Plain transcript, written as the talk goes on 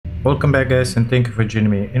Welcome back, guys, and thank you for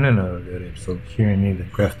joining me in another good episode here in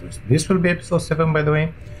Planet Crafters. This will be episode 7, by the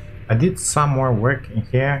way. I did some more work in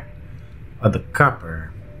here at the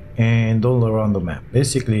copper and all around the map.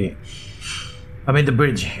 Basically, I made the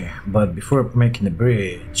bridge here, but before making the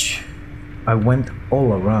bridge, I went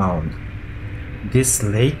all around this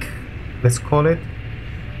lake, let's call it,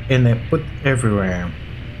 and I put everywhere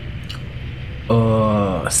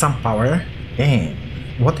some power and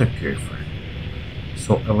water purifier.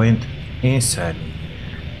 So I went inside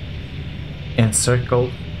here and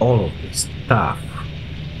circled all of this stuff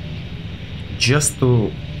just to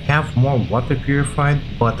have more water purified,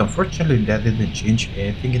 but unfortunately that didn't change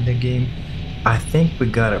anything in the game. I think we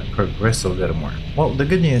gotta progress a little more. Well, the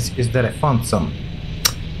good news is that I found some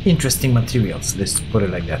interesting materials, let's put it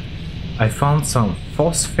like that. I found some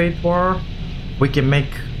phosphate ore. We can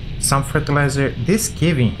make some fertilizer. This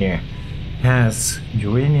cave in here has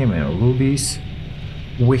uranium and rubies.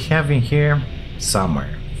 We have in here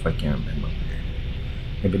somewhere, if I can remember where.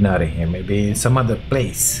 Maybe not in here, maybe in some other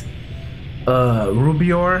place.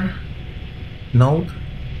 Ruby ore node.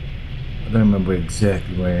 I don't remember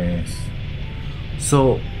exactly where it is.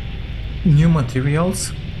 So new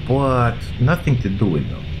materials, but nothing to do with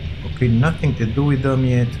them. Okay, nothing to do with them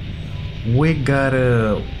yet. We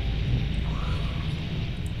gotta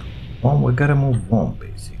move on.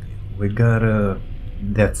 Basically, we gotta.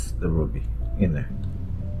 That's the ruby in there.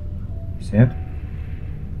 See it?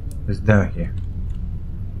 It's down here.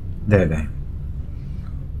 That guy.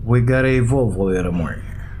 We gotta evolve a little more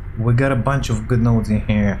here. We got a bunch of good nodes in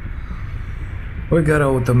here. We gotta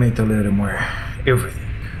automate a little more everything.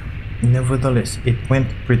 Nevertheless, it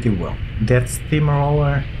went pretty well. That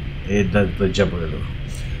steamroller, it does the job really well.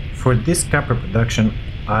 For this copper production,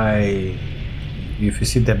 if you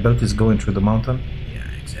see that belt is going through the mountain, yeah,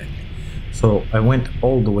 exactly. So I went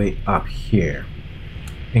all the way up here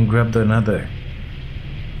and grabbed another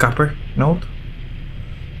copper node.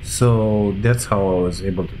 So that's how I was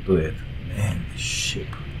able to do it. Man, this ship.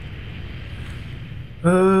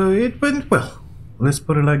 It went well. Let's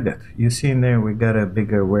put it like that. You see in there we got a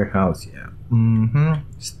bigger warehouse. Yeah.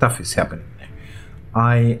 Stuff is happening there.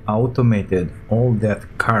 I automated all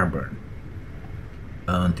that carbon.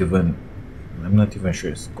 I'm not even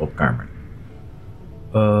sure it's called carbon.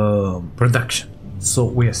 Production. So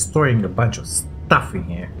we are storing a bunch of stuff in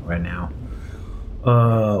here right now.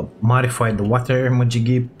 Modified the water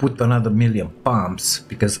majigi, put another 1,000,000 pumps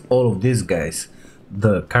because all of these guys,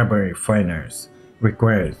 the carbon refiners,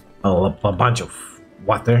 require a bunch of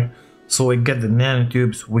water. So we get the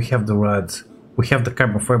nanotubes, we have the rods, we have the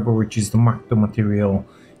carbon fiber, which is the Mark II material,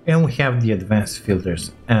 and we have the advanced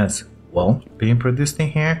filters as well being produced in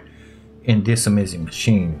here in these amazing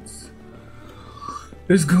machines.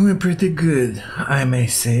 It's going pretty good, I may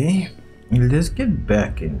say. Let's get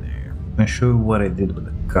back in there and show you what I did with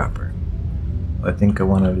the copper. I think I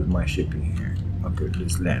want to leave my ship in here. Okay,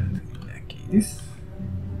 let's land in that case.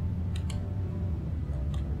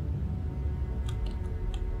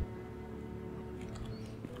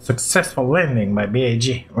 Successful landing by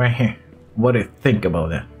B.I.G right here. What do you think about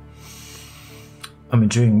that? I'm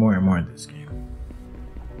enjoying more and more this game.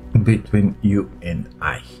 Between you and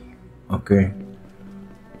I. Okay?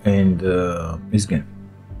 And it's good.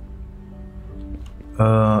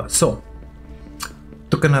 So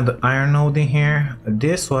took another iron node in here.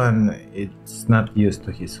 This one, it's not used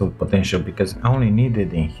to his full potential because I only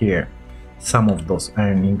needed in here some of those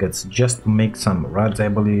iron ingots just to make some rods, I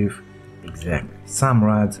believe. Exactly, some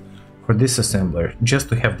rods for this assembler just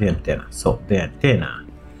to have the antenna. So the antenna,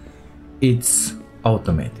 it's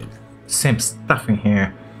automated. Same stuff in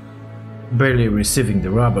here. Barely receiving the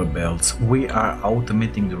rubber belts. We are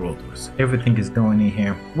automating the rotors. Everything is going in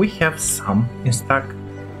here. We have some in stock.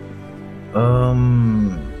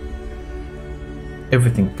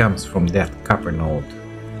 Everything comes from that copper node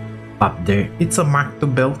up there. It's a Mark II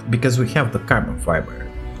belt because we have the carbon fiber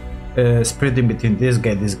spreading between this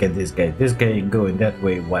guy, this guy, this guy, this guy going that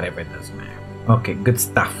way, whatever, it doesn't matter. Okay, good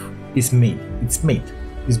stuff. It's made. It's made.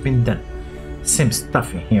 It's been done. Same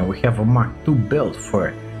stuff in here. We have a Mark II belt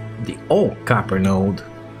for the old copper node,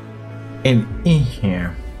 and in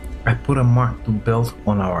here I put a Mark II belt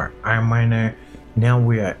on our iron miner. Now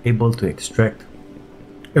we are able to extract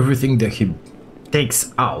everything that he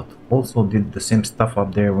takes out. Also did the same stuff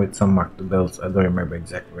up there with some Mark II belts. I don't remember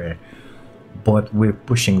exactly where, but we're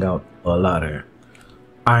pushing out a lot of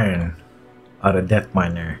iron out of that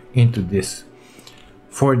miner into this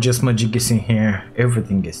forge. Just majigis in here.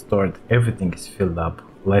 Everything is stored, everything is filled up.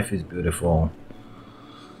 Life is beautiful.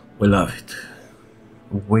 We love it.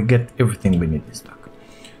 We get everything we need in stock.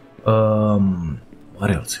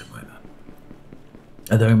 What else have I done?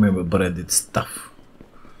 I don't remember, but I did stuff.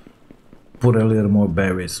 Put a little more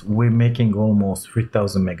berries. We're making almost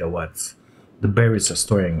 3000 megawatts. The berries are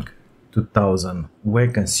storing 2000.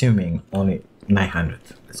 We're consuming only 900,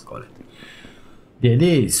 let's call it. The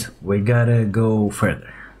idea is we gotta go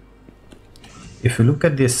further. If you look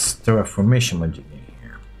at this terraformation magic in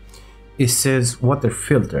here, it says water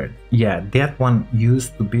filtered. Yeah, that one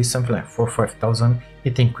used to be something like 4 or 5000.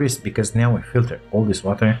 It increased because now we filter all this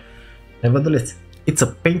water. Nevertheless, it's a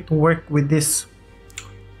pain to work with this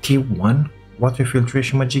tier 1 water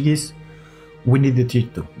filtration majigis. We need the tier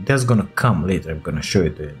 2. That's gonna come later. I'm gonna show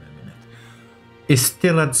it to you in a minute. It's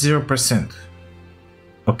still at 0%.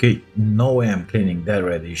 Okay, no way I'm cleaning that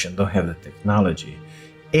radiation. Don't have the technology.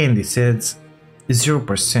 And it says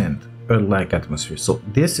 0% Earth-like atmosphere. So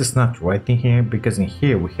this is not right in here, because in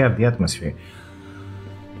here we have the atmosphere.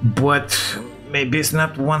 But maybe it's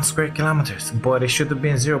not 1 square kilometers, but it should have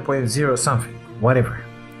been 0.0 something, whatever.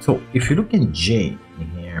 So if you look in J in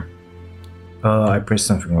here, I pressed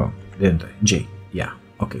something wrong, didn't I? J, yeah,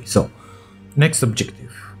 okay. So next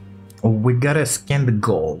objective, we gotta scan the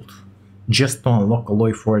gold just to unlock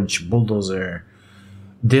alloy forge, bulldozer.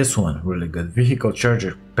 This one really good, vehicle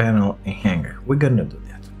charger, panel, and hanger. We're gonna do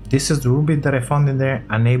that. This is the ruby that I found in there,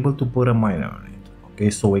 unable to put a miner on it. Okay,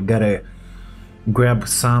 so we gotta grab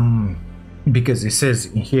some, because it says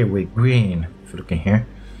in here with green, if you look in here,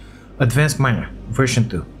 advanced miner version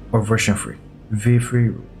 2 or version 3,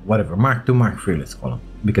 V3, whatever, Mark 2, Mark 3, let's call them,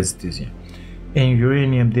 because it's easier. And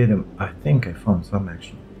uranium didn't, I think I found some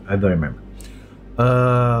actually, I don't remember.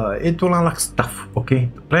 It will unlock stuff.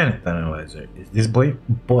 Okay, the planet analyzer is this boy,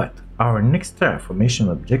 but our next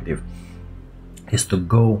terraformation objective is to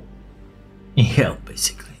go in hell,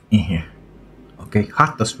 basically, in here. Okay,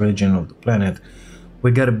 hottest region of the planet.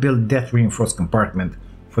 We gotta build that reinforced compartment.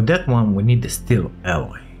 For that one, we need the steel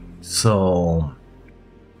alloy. So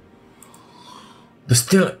the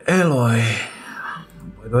steel alloy,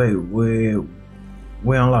 by the way,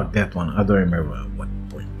 we unlocked that one. I don't remember at what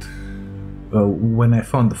point. When I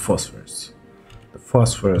found the phosphorus,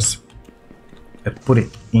 I put it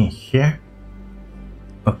in here.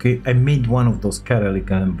 Okay, I made one of those catalytic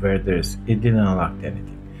converters. It didn't unlock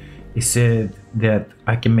anything. It said that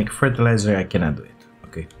I can make fertilizer. I cannot do it.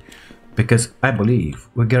 Okay, because I believe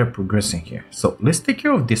we gotta progress in here. So let's take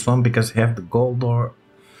care of this one, because I have the gold ore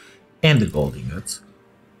and the gold ingots.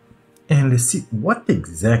 And let's see what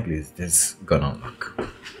exactly is this gonna unlock.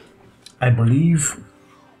 I believe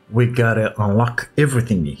we gotta unlock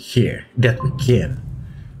everything in here that we can.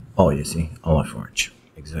 Oh, you see, alloy forge,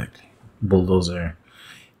 exactly, bulldozer,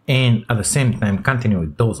 and at the same time continue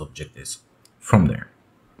with those objectives from there.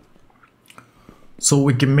 So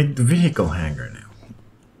we can make the vehicle hanger now.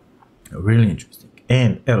 Really interesting.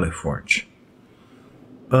 And alloy forge.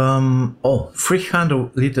 Oh,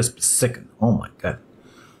 300 liters per second. Oh my god.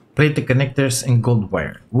 Plate the connectors and gold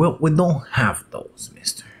wire. Well, we don't have those,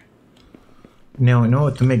 mister. Now, in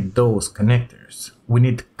order to make those connectors, we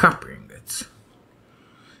need copper ingots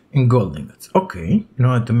and gold ingots. Okay, in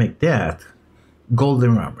order to make that, gold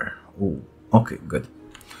and rubber. Ooh, okay, good.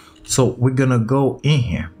 So we're gonna go in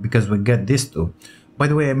here, because we got these two. By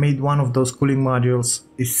the way, I made one of those cooling modules.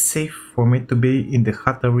 It's safe for me to be in the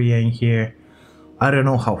hot area in here. I don't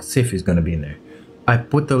know how safe it's gonna be in there. I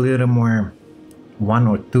put a little more, 1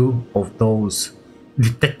 or 2 of those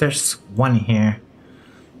detectors, one in here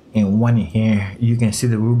and one in here. You can see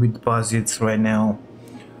the ruby deposits right now.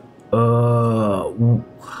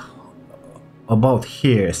 About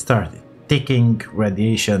here started taking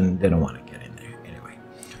radiation. They don't want to get in there anyway.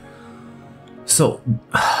 So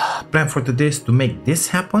plan for today is to make this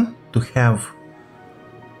happen, to have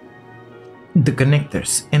the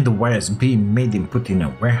connectors and the wires being made and put in a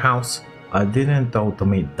warehouse. I didn't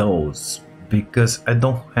automate those because I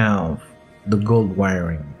don't have the gold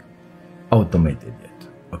wiring automated yet.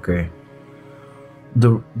 Okay,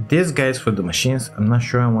 these guys for the machines, I'm not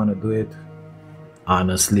sure I want to do it.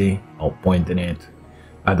 Honestly, I'll point in it.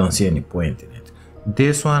 I don't see any point in it.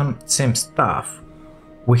 This one, same stuff.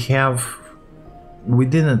 We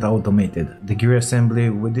didn't automate it. The gear assembly,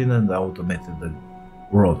 we didn't automate the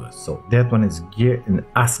rotors. So that one is gear and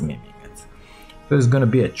us miming it. So it's gonna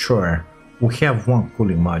be a chore. We have one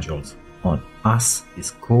cooling modules on us.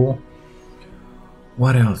 Is cool.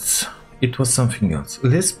 What else? It was something else.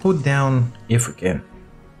 Let's put down, if we can,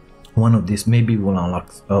 one of these. Maybe we'll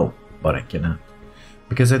unlock. Oh, but I cannot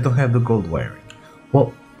because I don't have the gold wiring.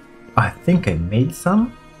 Well, I think I made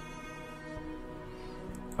some.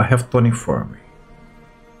 I have 24 of me.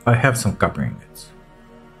 I have some copper ingots.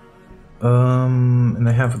 And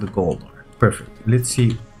I have the gold one. Perfect. Let's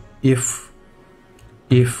see if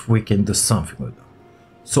we can do something with them.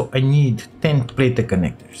 So I need 10 plate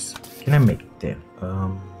connectors. Can I make 10?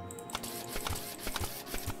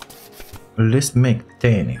 Let's make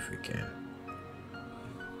 10 if we can.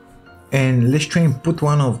 And let's try and put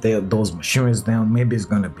one of those machineries down. Maybe it's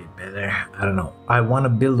gonna be better. I don't know. I want to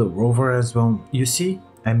build a rover as well. You see,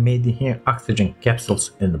 I made here oxygen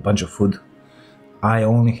capsules and a bunch of food. I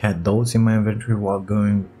only had those in my inventory while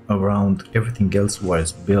going around. Everything else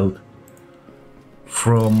was built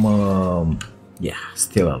from, yeah,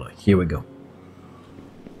 steel alloy. Here we go.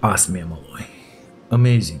 Osmium alloy.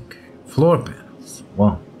 Amazing. Floor panels.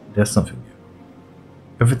 Wow, that's something new.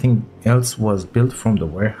 Everything else was built from the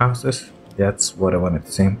warehouses. That's what I wanted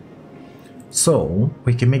to say. So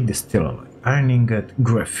we can make the steel alloy. Iron ingot,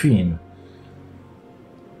 graphene.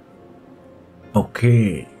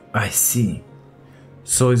 Okay, I see.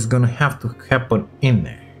 So it's gonna have to happen in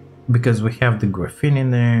there because we have the graphene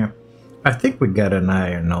in there. I think we got an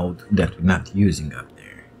iron node that we're not using up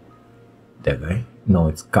there. That guy? No,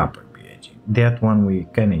 it's copper B.I.G. That one we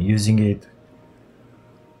kinda using it.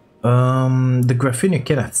 The graphene, you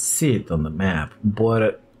cannot see it on the map,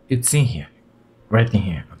 but it's in here, right in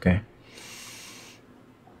here. Okay.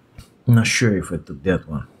 Not sure if I took that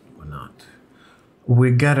one or not.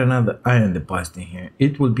 We got another iron deposit in here.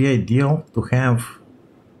 It would be ideal to have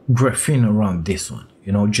graphene around this one,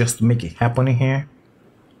 you know, just to make it happen in here.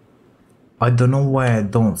 I don't know why I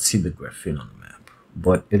don't see the graphene on the map,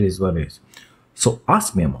 but it is what it is. So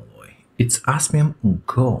osmium alloy, it's osmium and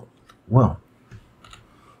gold. Well,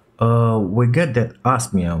 we got that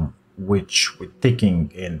osmium, which we're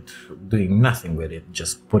taking and doing nothing with it,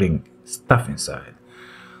 just putting stuff inside.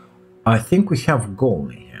 I think we have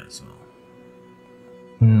gold in here as well.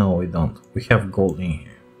 No, we don't. We have gold in here.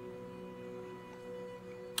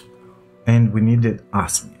 And we needed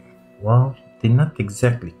osmium. Well, they're not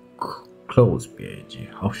exactly close, B.I.G.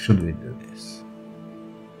 How should we do this?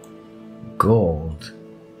 Gold.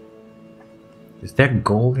 Is that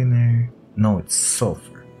gold in there? No, it's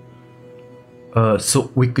sulfur.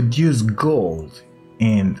 So we could use gold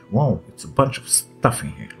and wow, it's a bunch of stuff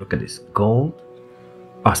in here. Look at this, gold,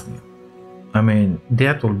 osmium. I mean,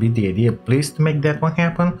 that will be the ideal place to make that one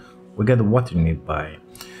happen. We got the water nearby.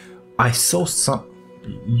 I saw some.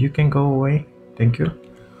 You can go away, thank you.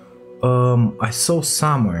 I saw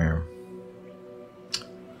somewhere.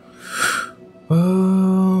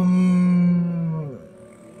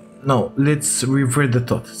 No, let's revert the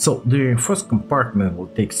thought. So the reinforced compartment will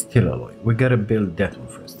take steel alloy. We gotta build that one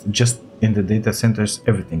first. Just in the data centers,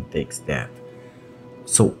 everything takes that.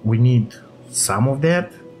 So we need some of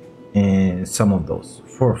that and some of those.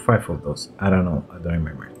 4 or 5 of those. I don't know. I don't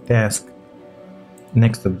remember. Task.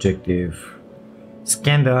 Next objective.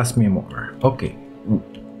 Scan the osmium ore. Okay.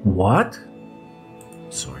 What?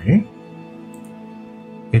 Sorry.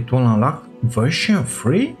 It will unlock version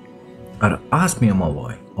 3? An osmium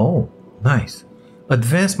alloy. Oh, nice.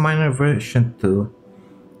 Advanced miner version 2.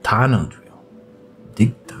 Tunnel drill.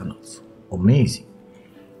 Dig tunnels. Amazing.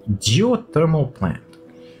 Geothermal plant.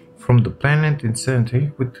 From the planet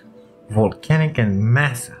Insanity with volcanic and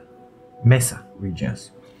mesa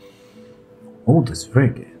regions. Oh, that's very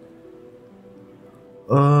good.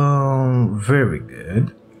 Very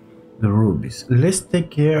good. The rubies. Let's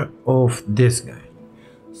take care of this guy.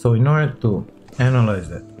 So in order to analyze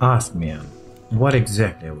that osmium, what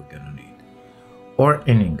exactly are we gonna need? Or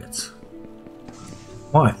ingots.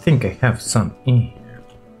 Oh, I think I have some in here.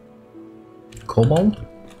 Cobalt,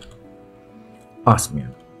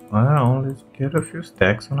 osmium. Well, let's get a few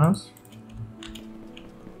stacks on us.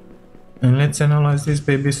 And let's analyze these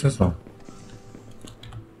babies as well.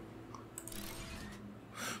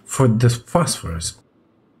 For this phosphorus,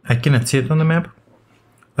 I cannot see it on the map.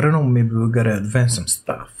 I don't know, maybe we gotta advance some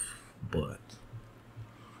stuff, but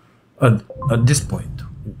at this point,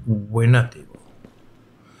 we're not able.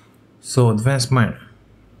 So advanced miner.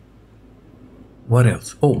 What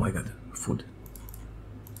else? Oh my god, food.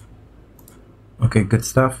 Okay, good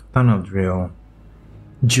stuff. Tunnel drill.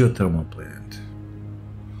 Geothermal plant.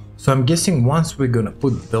 So I'm guessing once we're gonna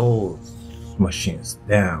put those machines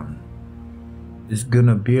down, it's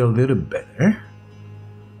gonna be a little better.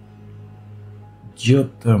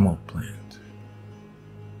 Geothermal plant.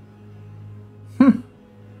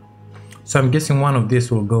 So I'm guessing one of these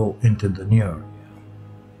will go into the new area.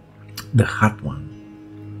 The hot one.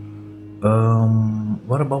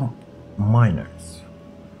 What about miners?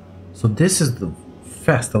 So this is the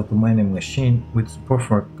fast auto mining machine with support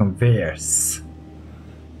for conveyors.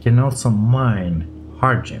 Can also mine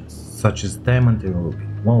hard gems such as diamond and ruby.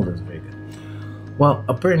 Well, that's very good. Well,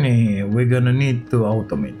 apparently we're gonna need to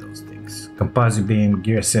automate those things. Composite beam,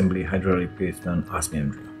 gear assembly, hydraulic piston,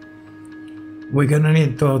 osmium drill. We're gonna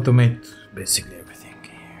need to automate basically everything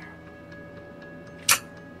here.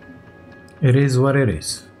 It is what it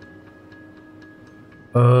is.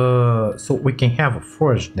 So we can have a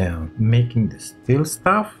forge down making the steel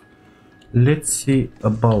stuff. Let's see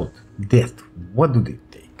about that. What do they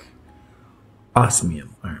take?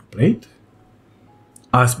 Osmium iron plate,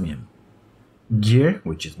 osmium gear,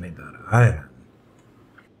 which is made out of iron,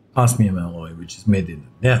 osmium alloy, which is made in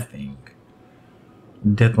that thing.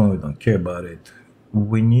 That one we don't care about it.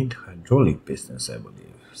 We need hydraulic pistons, I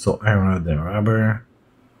believe. So iron rod and rubber.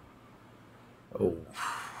 Oh,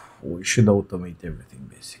 we should automate everything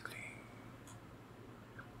basically.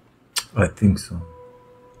 I think so.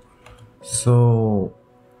 So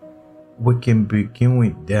we can begin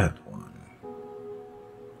with that one.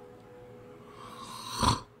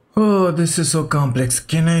 Oh, this is so complex.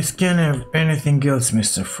 Can I scan anything else,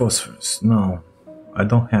 Mr. Phosphorus? No, I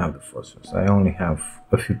don't have the phosphorus. I only have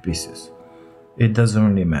a few pieces. It doesn't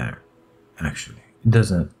really matter. Actually, it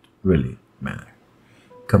doesn't really matter.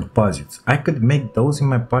 Composites. I could make those in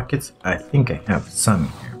my pockets. I think I have some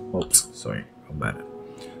in here. Oops, sorry about it.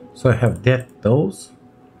 So I have those.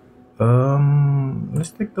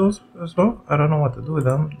 Let's take those as well. I don't know what to do with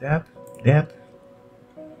them. That,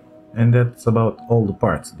 and that's about all the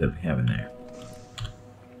parts that we have in there.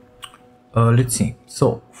 Let's see.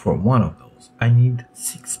 So for one of those, I need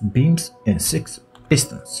 6 beams and 6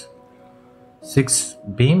 pistons. 6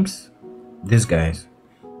 beams. These guys,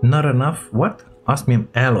 not enough. What? Osmium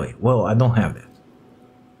alloy. Well, I don't have that.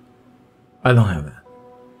 I don't have that.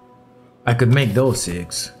 I could make those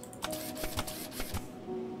 6.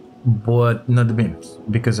 But not the beams,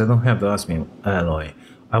 because I don't have the osmium alloy.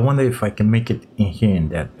 I wonder if I can make it in here in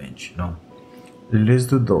that bench, you know. Let's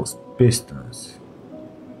do those pistons.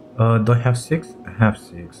 Do I have 6? I have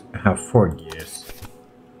 6. I have 4 gears.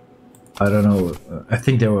 I don't know. I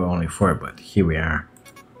think there were only 4, but here we are.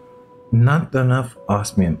 Not enough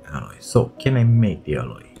osmium alloy. So can I make the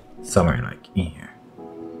alloy somewhere like in here?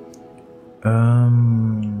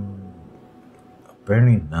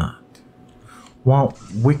 Apparently not. Well,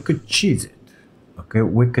 we could cheese it. Okay,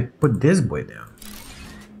 we could put this boy down.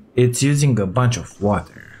 It's using a bunch of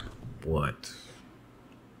water, but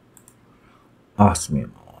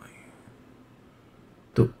osmium alloy.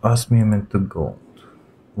 To osmium and to gold.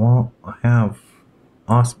 Well, I have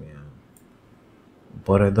osmium,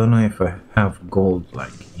 but I don't know if I have gold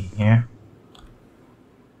like in here.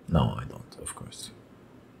 No, I don't, of course.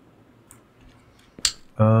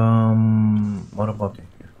 What about in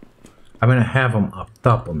here? I'm gonna have them up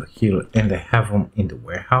top on the hill, and I have them in the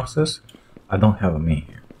warehouses. I don't have them in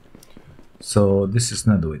here. So this is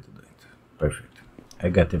not the way to do it. Perfect. I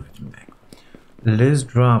got everything back. Let's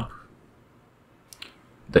drop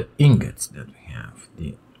the ingots that we have,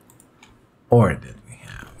 the ore that we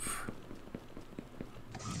have.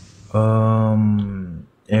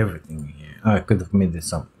 Everything here. I could have made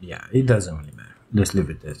this up. Yeah, it doesn't really matter. Let's leave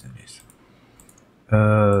it as it is.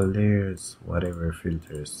 Layers, whatever,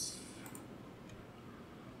 filters.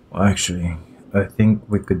 Well, actually, I think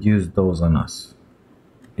we could use those on us,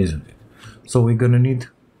 isn't it? So we're gonna need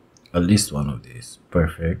at least one of these.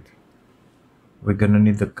 Perfect. We're gonna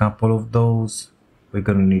need a couple of those. We're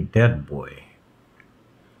gonna need that boy.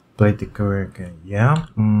 Plate the correct, yeah.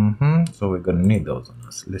 So we're gonna need those on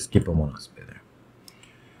us. Let's keep them on us better.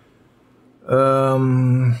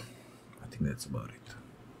 I think that's about it.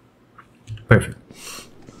 Perfect.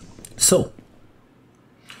 So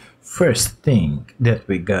first thing that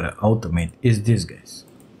we gotta automate is these guys.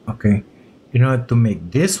 Okay, in order to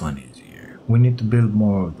make this one easier, we need to build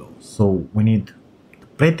more of those. So we need the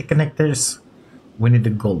plate connectors, we need the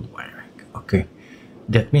gold wiring. Okay,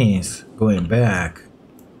 that means going back,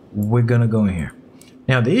 we're gonna go in here.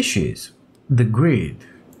 Now the issue is the grid.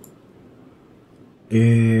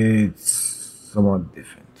 It's somewhat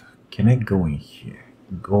different. Can I go in here?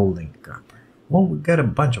 Gold and copper. Well, we got a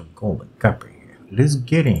bunch of gold and copper here. Let's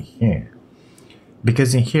get in here,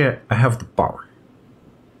 because in here I have the power.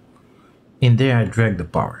 In there I drag the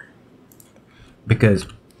power, because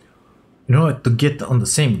in order to get on the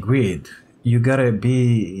same grid, you gotta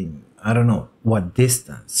be in, I don't know what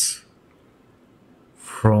distance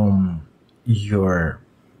from your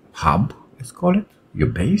hub, let's call it, your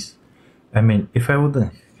base. I mean, if I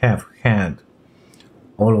wouldn't have had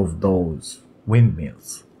all of those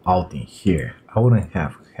windmills out in here, I wouldn't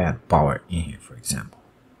have had power in here, for example.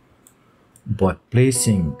 But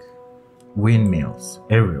placing windmills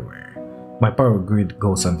everywhere, my power grid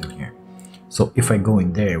goes until here. So if I go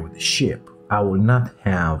in there with the ship, I will not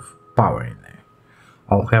have power in there.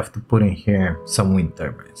 I'll have to put in here some wind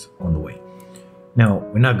turbines on the way. Now,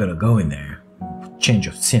 we're not gonna go in there change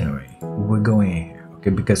of scenery. We're going in here,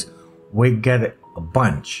 okay, because we got a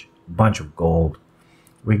bunch of gold.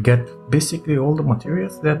 We got basically all the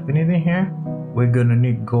materials that we need in here. We're gonna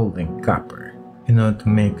need gold and copper in order to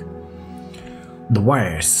make the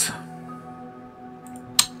wires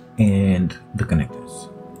and the connectors.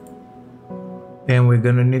 And we're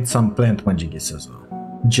gonna need some plant majigis as well,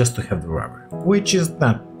 just to have the rubber, which is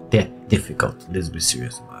not that difficult. Let's be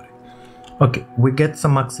serious about it. Okay, we get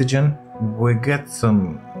some oxygen, we get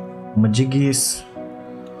some majigis.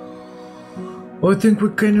 I think we're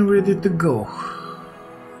kinda ready to go.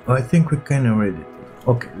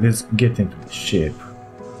 Okay, let's get into the ship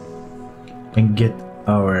and get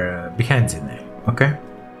our behinds in there, okay?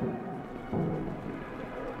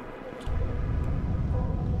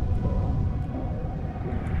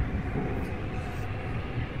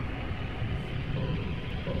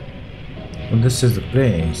 Well, this is the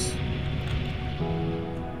place.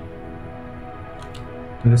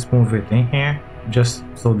 Let's move it in here just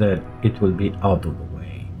so that it will be out of the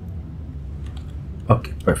way.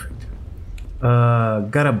 Okay, perfect.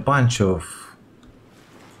 Got a bunch of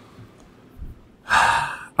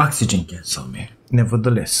oxygen cans on me.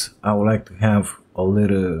 Nevertheless, I would like to have a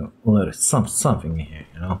little something in here,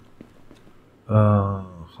 you know.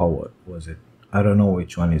 How was it? I don't know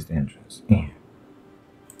which one is the entrance. In here.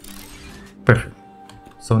 Perfect.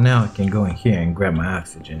 So now I can go in here and grab my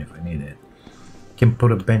oxygen if I need it. Can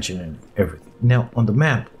put a bench in and everything. Now on the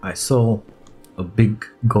map I saw a big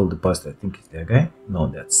gold deposit. I think it's that guy. No,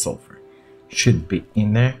 that's sulfur. Should be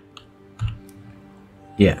in there.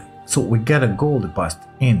 Yeah. So we got a gold deposit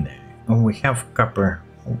in there, and we have copper.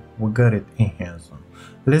 We got it in here as well.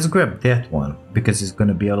 Let's grab that one because it's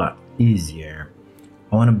gonna be a lot easier.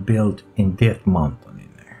 I want to build in that mountain in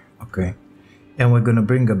there. Okay. And we're gonna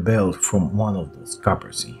bring a belt from one of those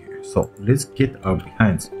coppers in here. So let's get our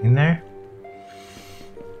behinds in there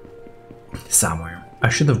somewhere. I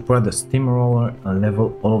should have brought a steamroller and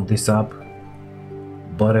level all of this up,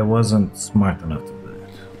 but I wasn't smart enough to do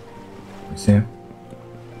that. You see?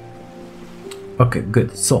 Okay,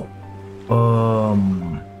 good. So I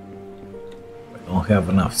don't have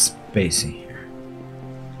enough space in here.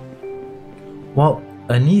 Well,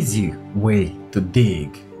 an easy way to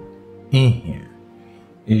dig in here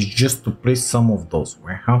is just to place some of those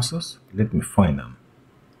warehouses. Let me find them.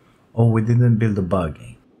 Oh, we didn't build a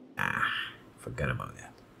buggy. Forgot about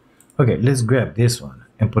that. Okay, let's grab this one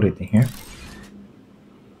and put it in here,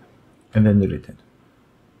 and then delete it,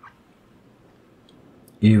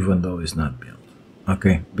 even though it's not built.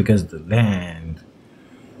 Okay, because the land,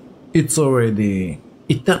 it's already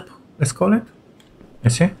eat up, let's call it.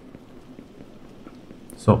 You see?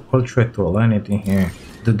 So I'll try to align it in here,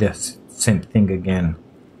 do the same thing again.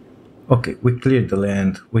 Okay, we cleared the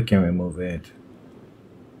land, we can remove it.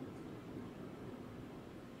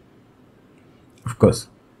 Of course,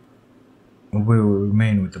 we will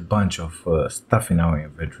remain with a bunch of stuff in our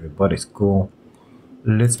inventory, but it's cool.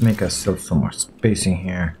 Let's make ourselves some more space in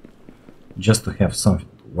here, just to have something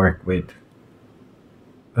to work with.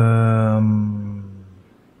 The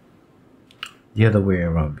other way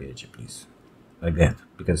around, B.I.G, please. Like that,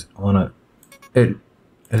 because I want to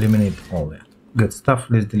eliminate all that. Good stuff.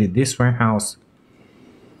 Let's delete this warehouse.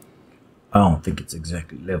 I don't think it's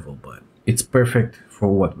exactly level, but it's perfect for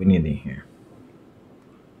what we need in here.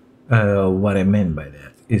 What I meant by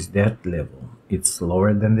that is that level, it's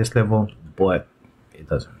lower than this level, but it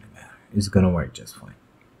doesn't really matter. It's gonna work just fine.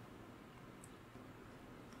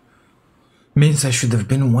 Means I should have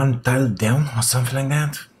been one tile down or something like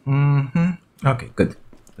that. Okay, good.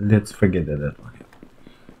 Let's forget that one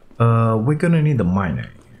happened. We're gonna need a miner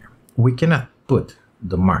here. We cannot put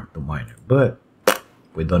the Mark the miner, but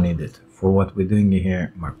we don't need it. For what we're doing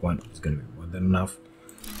here, Mark 1 is gonna be more than enough.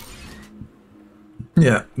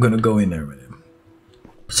 Yeah, I'm gonna go in there with him.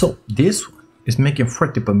 So this one is making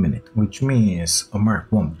 40 per minute, which means a Mark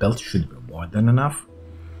 1 belt should be more than enough.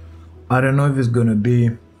 I don't know if it's gonna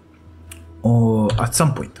be, or at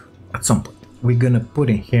some point we're gonna put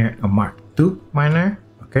in here a Mark 2 miner.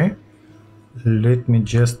 Okay, let me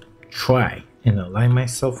just try and align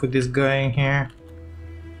myself with this guy in here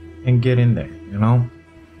and get in there, you know,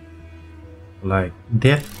 like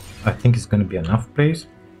that. I think it's gonna be enough place.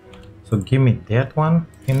 So give me that one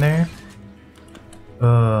in there.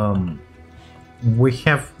 We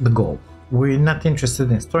have the gold. We're not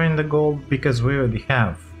interested in storing the gold because we already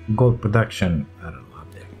have gold production. I don't know,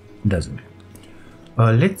 up there. Doesn't matter.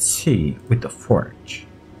 Let's see with the forge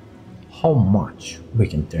how much we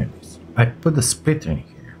can turn this. I put the splitter in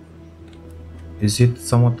here. Is it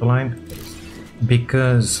somewhat aligned?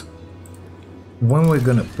 Because when we're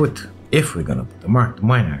gonna put if we're gonna put the mark to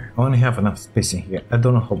miner, I only have enough space in here. I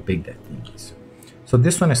don't know how big that thing is. So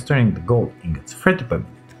this one is turning the gold ingots 30 per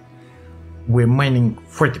minute. We're mining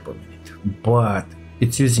 40 per minute, but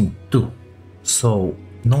it's using 2. So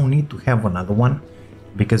no need to have another one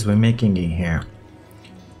because we're making in here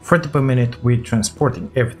 40 per minute. We're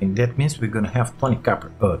transporting everything. That means we're gonna have 20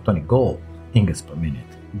 gold ingots per minute.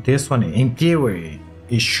 This one, in theory,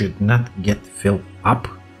 it should not get filled up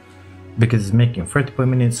because it's making 30 per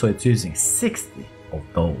minute, so it's using 60 of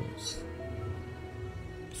those.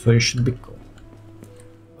 So it should be cool.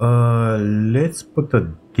 Let's put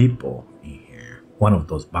a depot in here. One of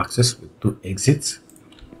those boxes with 2 exits.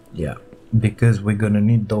 Yeah, because we're gonna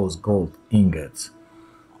need those gold ingots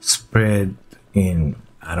spread in,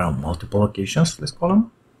 I don't know, multiple locations, let's call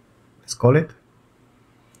them. Let's call it.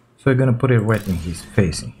 So we're gonna put it right in his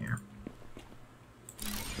face in here.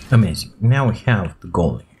 Amazing. Now we have the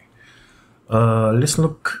gold in here. Let's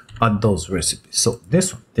look at those recipes. So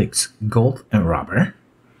this one takes gold and rubber,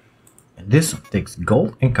 and this one takes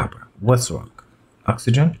gold and copper. What's wrong?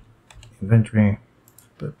 Oxygen, inventory,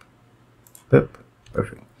 boop, boop,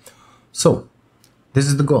 perfect. So this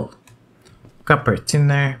is the gold. Copper, it's in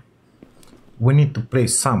there. We need to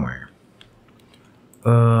place somewhere.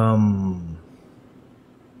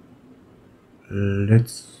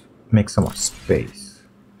 Let's make some more space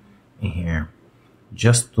in here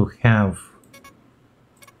just to have.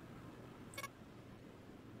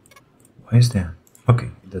 Why is that? Okay,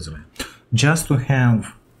 it doesn't matter. Just to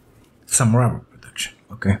have some rubber production,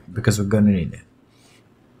 okay, because we're gonna need it.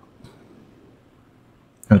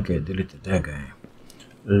 Okay, deleted that guy.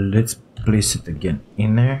 Let's place it again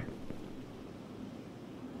in there,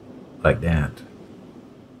 like that.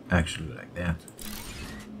 Actually, like that,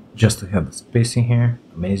 just to have the space in here.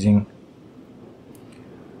 Amazing.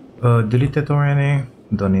 Delete it already,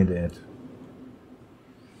 don't need it.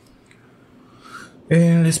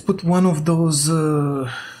 And let's put one of those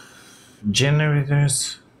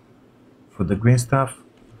generators for the green stuff.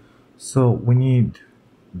 So we need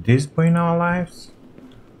this boy in our lives.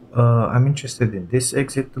 I'm interested in this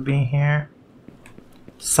exit to be in here,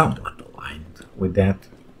 somewhat aligned with that.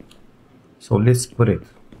 So let's put it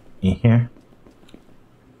in here.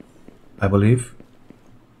 I believe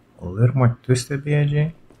a little more twisted,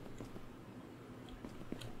 B.I.G.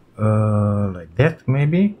 Like that,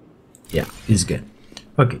 maybe. Yeah, it's good.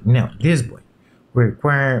 Okay, now this boy we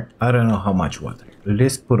require, I don't know how much water.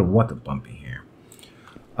 Let's put a water pump in here.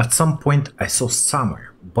 At some point I saw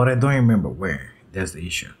somewhere, but I don't remember where. That's the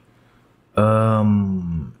issue.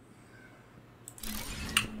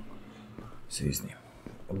 Seriously,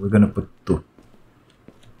 we're gonna put 2.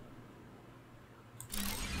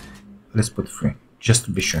 Let's put 3 just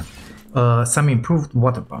to be sure. Some improved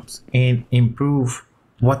water pumps and improve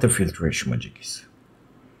water filtration majiggies.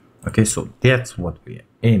 Okay, so that's what we're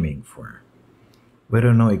aiming for. We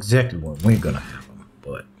don't know exactly when we're gonna have them,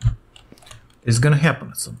 but it's gonna happen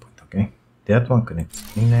at some point. Okay, that one connects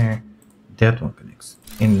in there, that one connects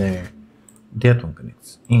in there, that one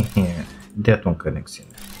connects in here, that one connects in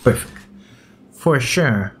there. Perfect. For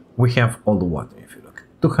sure, we have all the water. If you look,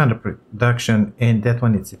 200 production, and that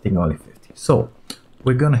one is sitting only 50. So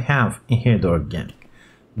we're gonna have in here the organic.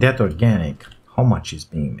 That organic, how much is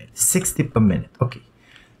being made? 60 per minute. Okay,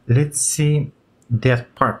 let's see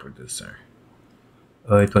that part producer.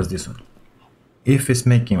 It was this one. If it's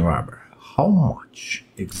making rubber, how much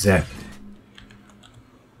exactly?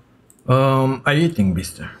 Are you eating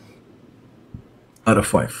Beaster? Out of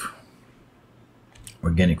 5.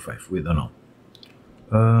 Organic 5, we don't know.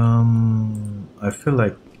 I feel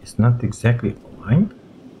like it's not exactly aligned.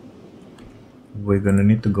 We're gonna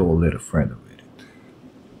need to go a little further with it.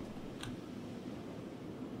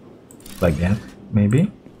 Like that,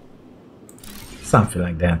 maybe? Something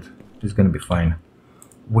like that. It's gonna be fine.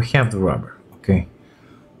 We have the rubber, okay?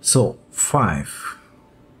 So 5.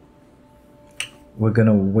 We're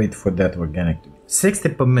gonna wait for that organic to be 60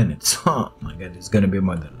 per minute. Oh my god, it's gonna be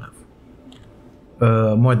more than enough.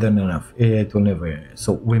 More than enough. It will never.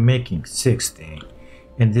 So we're making 60,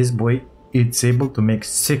 and this boy, it's able to make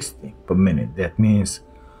 60 per minute. That means,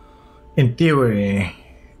 in theory,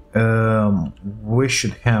 we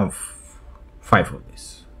should have 5 of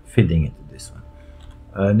this feeding into this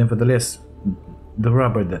one. Nevertheless, the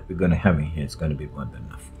rubber that we're gonna have in here is gonna be more than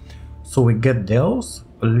enough. So we get those.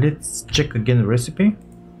 Let's check again the recipe.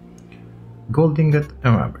 Gold ingot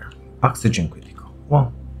and rubber. Oxygen critical.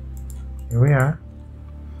 Well, here we are.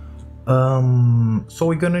 So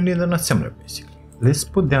we're gonna need an assembler basically. Let's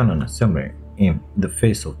put down an assembler in the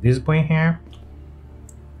face of this boy here,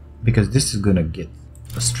 because this is gonna get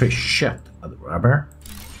a straight shot at the rubber,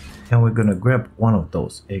 and we're gonna grab one of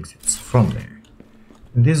those exits from there.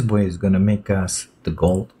 And this boy is gonna make us the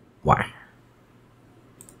gold wire.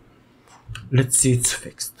 Let's see, it's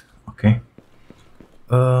fixed. Okay.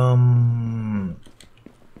 I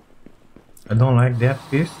don't like that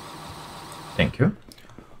piece. Thank you.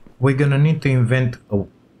 We're gonna need to invent a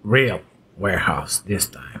real warehouse this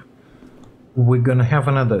time. We're gonna have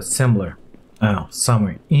another assembler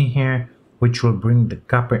somewhere in here, which will bring the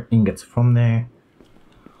copper ingots from there.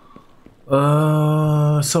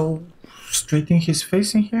 So straight in his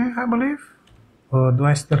face in here, I believe. Or do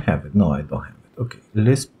I still have it? No, I don't have it. Okay,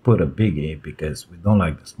 let's put a big A because we don't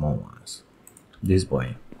like the small ones. This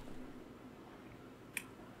boy.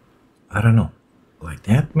 I don't know. Like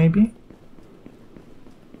that, maybe?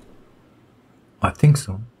 I think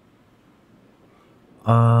so.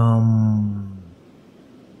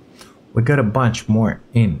 We got a bunch more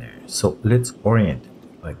in there, so let's orient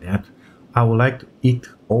it like that. I would like to eat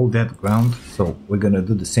all that ground, so we're gonna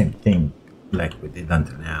do the same thing like we did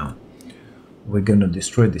until now. We're gonna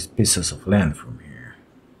destroy these pieces of land from here.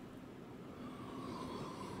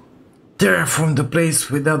 Terraform the place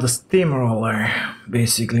without the steamroller,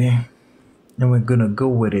 basically. And we're gonna go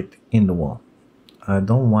with it in the wall. I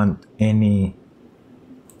don't want any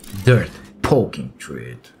dirt poking through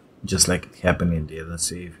it, just like it happened in the other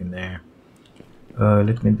save in there.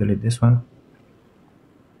 Let me delete this one.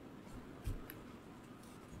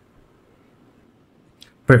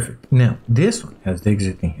 Perfect. Now this one has the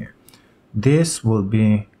exit in here. This will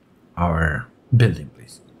be our building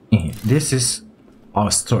place in here. This is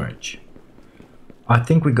our storage. I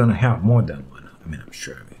think we're gonna have more than one. I mean, I'm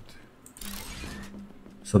sure of it.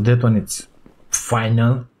 So that one, it's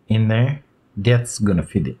final in there. That's gonna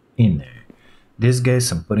fit it in there. These guys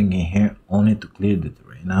I'm putting in here only to clear the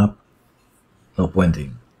terrain up. No point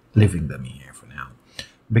in leaving them in here for now,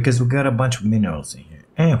 because we got a bunch of minerals in here,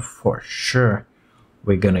 and for sure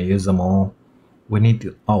we're gonna use them all. We need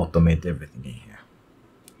to automate everything in here.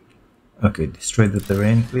 Okay, destroy the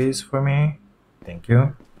terrain please for me. Thank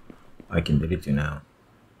you. I can delete you now.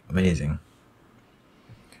 Amazing.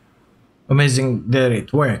 Amazing that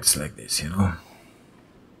it works like this, you know.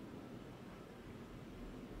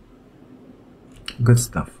 Good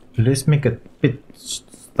stuff. Let's make a pit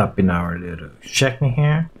stop in our little shack in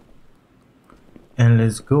here. And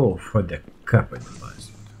let's go for the copper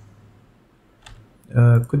deposit.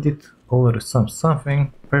 Could it over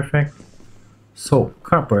something? Perfect. So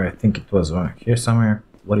copper, I think it was around here somewhere.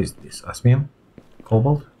 What is this? Osmium?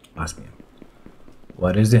 Cobalt? Osmium.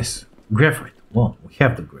 What is this? Graphite. Well, we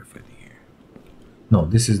have the graphite in here. No,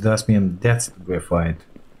 this is the osmium. That's the graphite.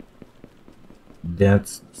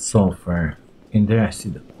 That's sulfur. In there I see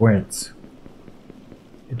the quartz.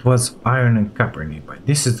 It was iron and copper nearby.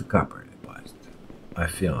 This is the copper deposit, I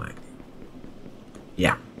feel like.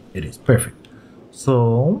 Yeah, it is perfect.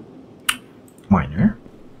 So miner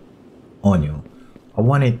on you. I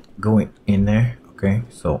want it going in there. Okay,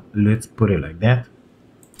 so let's put it like that.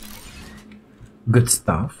 Good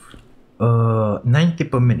stuff. 90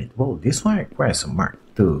 per minute. Whoa, this one requires a mark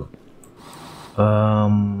too. How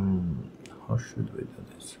should we do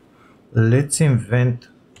this? Let's invent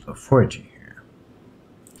a forging here.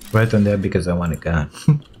 Right on there because I want a gun.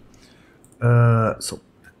 So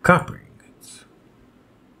copper ingots.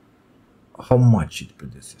 How much it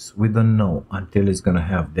produces? We don't know until it's gonna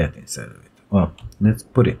have that inside of it. Well, let's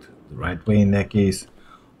put it the right way in that case.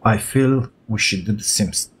 I feel we should do the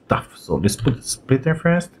same stuff. So let's put the splitter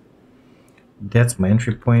first. That's my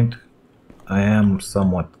entry point. I am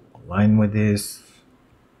somewhat aligned with this.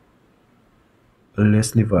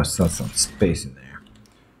 Let's leave ourselves some space in there.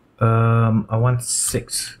 I want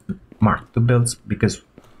 6 Mark II builds because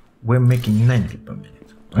we're making 90 per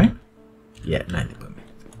minute, right? Yeah, 90 per minute.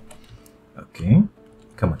 Okay,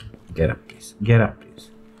 come on, get up please, get up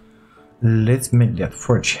please. Let's make that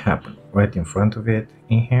forge happen right in front of it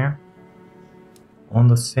in here. On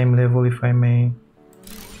the same level, if I may.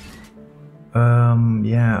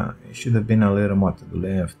 Yeah, it should have been a little more to the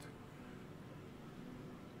left.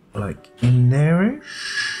 Like in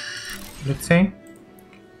there-ish, let's say.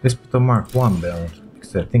 Let's put a Mark I build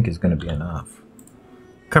because I think it's gonna be enough.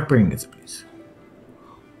 Copper ingots, please.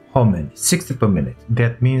 How many? 60 per minute.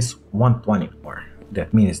 That means 120 more.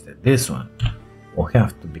 That means that this one will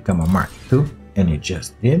have to become a Mark II, and it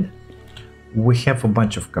just did. We have a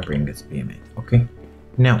bunch of copper ingots being made. Okay.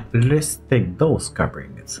 Now let's take those copper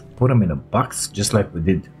ingots, put them in a box, just like we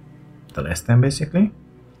did the last time, basically.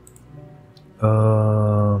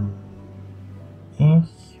 In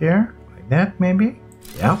here, like that, maybe.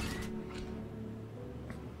 Yeah.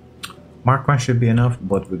 Mark I should be enough,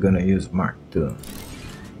 but we're gonna use Mark II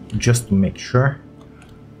just to make sure.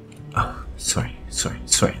 Oh, sorry.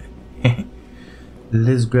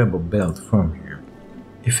 Let's grab a belt from here.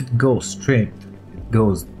 If it goes straight, it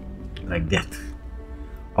goes like that.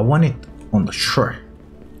 I want it on the shore.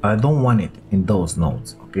 I don't want it in those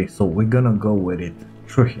nodes. Okay, so we're gonna go with it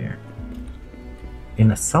through here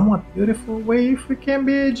in a somewhat beautiful way. If we can,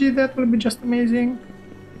 B.I.G, that will be just amazing.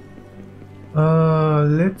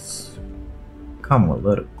 Let's come a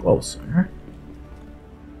little closer.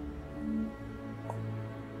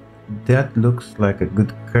 That looks like a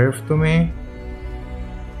good curve to me.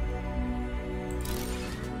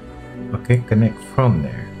 Okay, connect from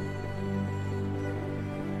there.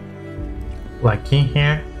 Like in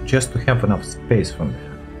here, just to have enough space from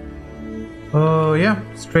there. Yeah,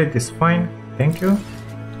 straight is fine, thank you.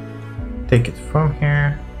 Take it from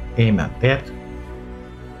here, aim at that.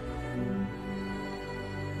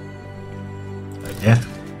 Like that.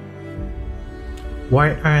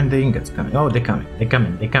 Why aren't the ingots coming? Oh, they're coming, they're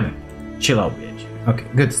coming, they're coming. Chill out, bitch. Okay,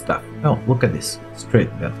 good stuff. Oh, look at this, straight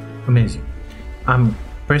belt, amazing. I'm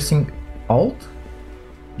pressing Alt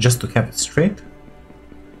just to have it straight,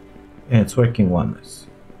 and it's working wonders.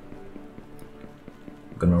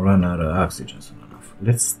 I'm gonna run out of oxygen soon enough.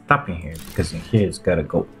 Let's stop in here because in here it's gotta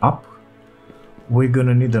go up. We're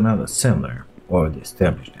gonna need another cylinder, already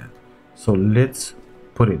established that. So let's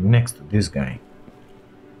put it next to this guy,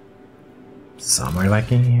 somewhere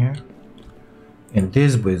like in here. And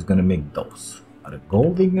this way is gonna make those are the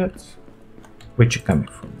gold ingots, which are coming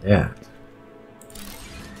from that.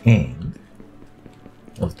 And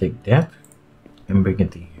we'll take that and bring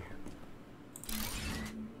it in here.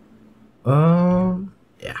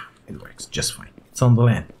 Yeah, it works just fine. It's on the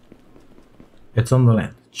land. It's on the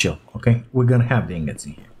land. Chill. Okay, we're gonna have the ingots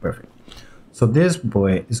in here. Perfect. So this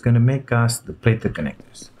boy is gonna make us the plated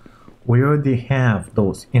connectors. We already have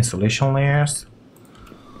those insulation layers.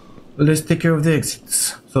 Let's take care of the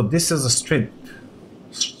exits. So this is a straight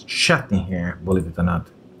shot in here, believe it or not.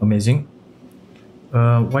 Amazing.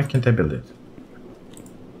 Why can't I build it?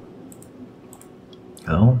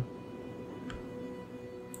 Oh.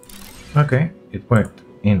 Okay, it worked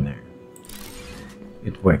in there.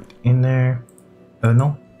 It worked in there.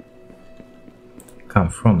 No. Come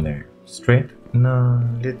from there. Straight? No,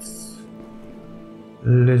 let's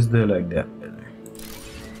do like that better.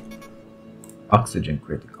 Oxygen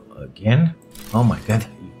critical again. Oh my god.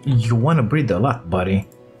 You wanna breathe a lot, buddy.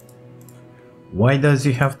 Why does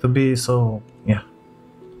it have to be so... yeah.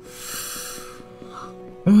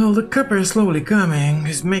 Well, the copper is slowly coming.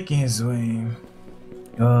 He's making his way.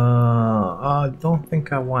 I don't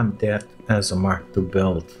think I want that as a Mark II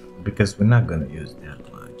belt because we're not gonna use that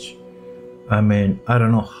much. I mean, I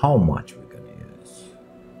don't know how much we're gonna use.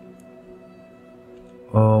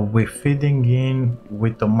 We're feeding in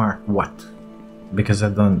with the Mark what? Because I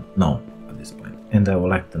don't know at this point, and I would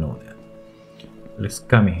like to know that. Let's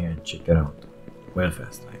come in here and check it out. Well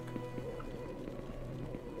fast, like.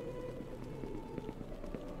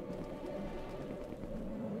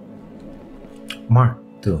 Mark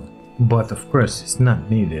II, but of course it's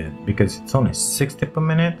not needed because it's only 60 per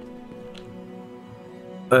minute.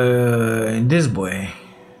 In this boy,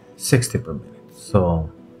 60 per minute,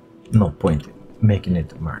 so no point in making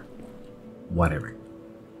it a Mark whatever.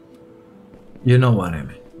 You know what I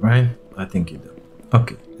mean, right? I think you do.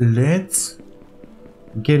 Okay, let's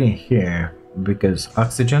get in here because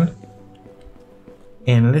oxygen,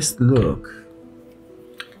 and let's look.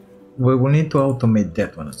 We will need to automate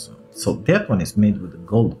that one as well. So that one is made with the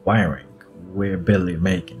gold wiring. We're barely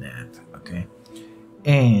making that, okay?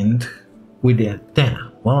 And with the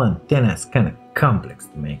antenna. Well, antenna is kind of complex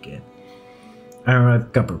to make it. Iron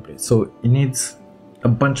copper plate. So it needs a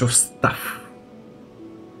bunch of stuff.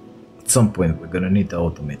 At some point we're gonna need to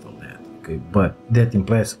automate all that, okay? But that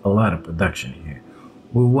implies a lot of production here.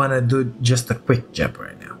 We wanna do just a quick job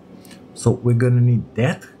right now. So we're gonna need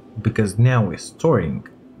that because now we're storing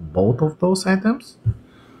both of those items.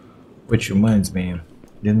 Which reminds me,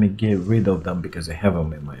 let me get rid of them because I have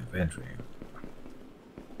them in my inventory.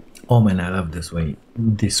 Oh man, I love this way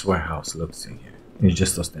this warehouse looks in here. It's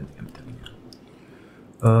just outstanding, I'm telling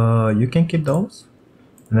you. You can keep those,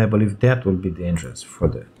 and I believe that will be the entrance for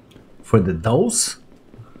the those.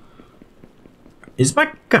 Is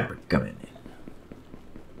my copper coming in?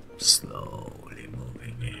 Slowly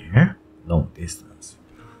moving here, long distance.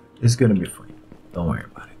 It's gonna be fine. Don't worry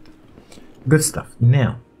about it. Good stuff.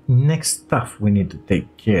 Now. Next stuff we need to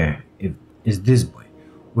take care is this boy.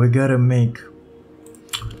 We gotta make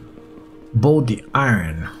both the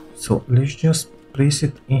iron. So let's just place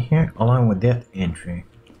it in here along with that entry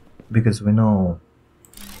because we know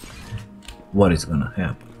what is gonna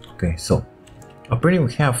happen. Okay, so apparently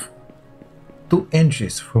we have two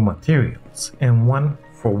entries for materials and one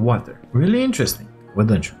for water. Really interesting, why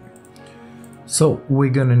don't you? So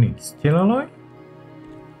we're gonna need steel alloy,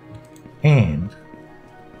 and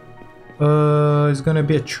it's gonna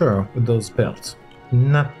be a chore with those belts,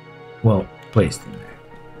 not well placed in there.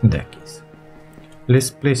 In that case,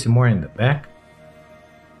 let's place it more in the back.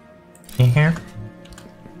 In here,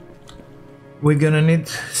 we're gonna need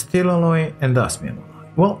steel alloy and osmium alloy.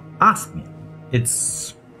 Well, osmium,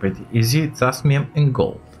 it's pretty easy. It's osmium and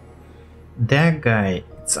gold. That guy,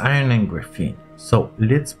 it's iron and graphene. So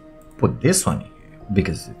let's put this one in here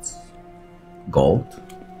because it's gold,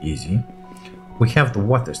 easy. We have the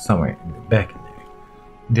water somewhere in the back in there.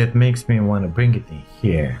 That makes me want to bring it in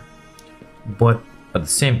here. But at the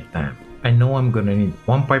same time, I know I'm gonna need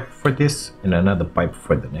one pipe for this and another pipe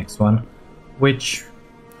for the next one, which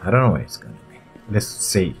I don't know where it's gonna be. Let's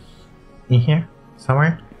say in here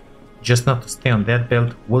somewhere, just not to stay on that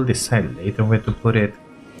belt. We'll decide later where to put it.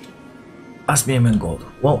 Osmium and gold.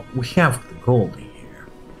 Well, we have the gold in here,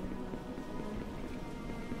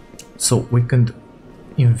 so we can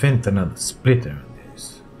invent another splitter on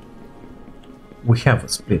this. We have a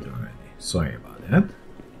splitter already, sorry about that.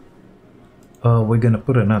 We're gonna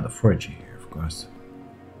put another forge in here, of course.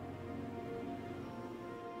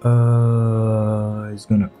 It's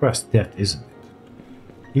gonna cross that, isn't it?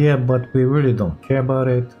 Yeah, but we really don't care about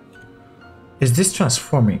it. Is this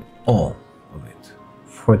transforming all of it?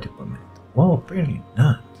 40 per minute. Well, apparently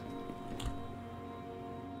not.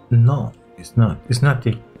 No, it's not. It's not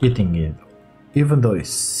eating it. Even though it's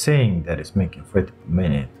saying that it's making 30 per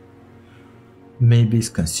minute. Maybe it's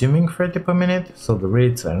consuming 30 per minute, so the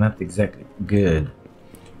rates are not exactly good.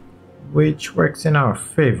 Which works in our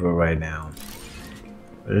favor right now.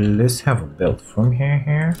 Let's have a belt from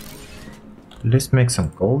here. Let's make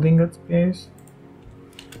some gold ingots, please.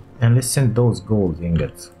 And let's send those gold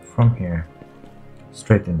ingots from here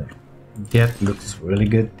straight in there. That looks really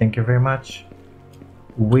good, thank you very much.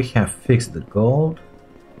 We have fixed the gold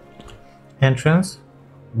entrance.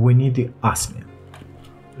 We need the osmium.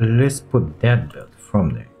 Let's put that belt from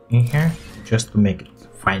there in here just to make it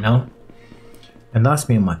final. And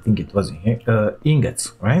osmium, I think it was in here.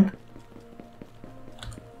 Ingots, right?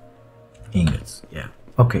 Ingots, yeah.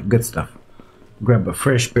 Okay, good stuff. Grab a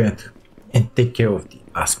fresh bit and take care of the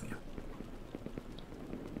osmium.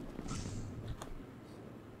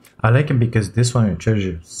 I like it because this one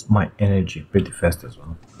recharges my energy pretty fast as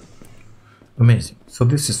well. Amazing. So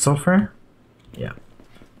this is sulfur. Yeah.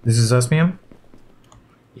 This is osmium.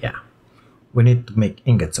 Yeah. We need to make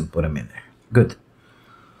ingots and put them in there. Good.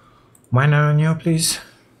 Mine on you, please.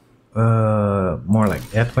 More like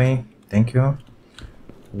that way. Thank you.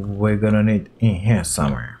 We're gonna need in here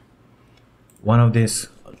somewhere. One of these,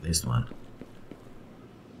 at least one.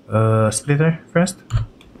 Splitter first.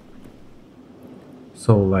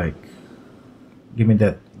 So like, give me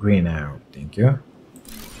that green arrow, thank you.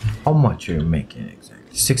 How much are you making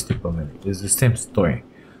exactly? 60 per minute. It's the same story.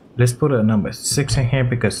 Let's put a number 6 in here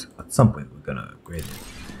because at some point we're gonna upgrade it.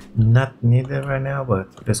 Not needed right now, but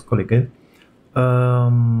let's call it good.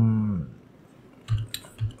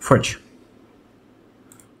 Forge.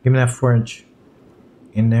 Give me that forge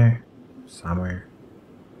in there somewhere.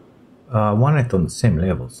 I want it on the same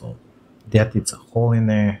level, so that it's a hole in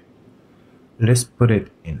there. Let's put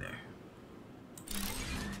it in there.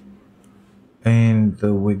 And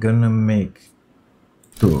we're gonna make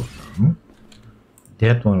 2 of them.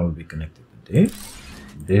 That one will be connected to this.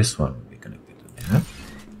 This one will be connected to that.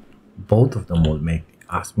 Both of them will make the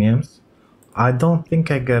osmiums. I don't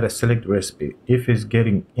think I gotta select the recipe if it's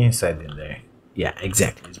getting inside in there. Yeah,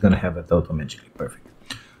 exactly. It's gonna have it automatically. Perfect.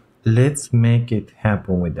 Let's make it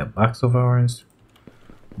happen with the box of ours.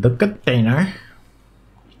 The container.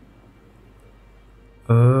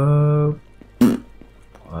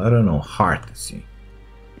 I don't know, hard to see.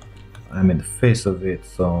 I'm in the face of it,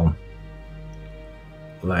 so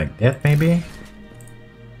like that maybe.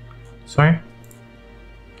 Sorry,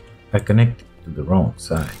 I connected to the wrong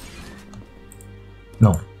side.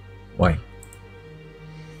 No, why?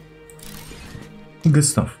 Good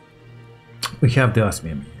stuff. We have the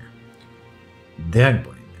osmium here. That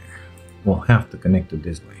boy in there will have to connect to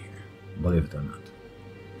this boy here, believe it or not.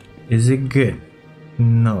 Is it good?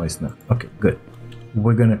 No, it's not. Okay, good.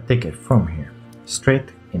 We're gonna take it from here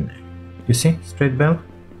straight in there. You see, straight belt.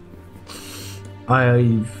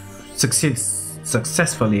 I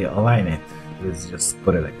successfully align it. Let's just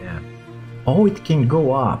put it like that. Oh, it can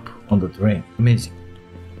go up on the terrain. Amazing.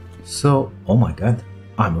 So, oh my god,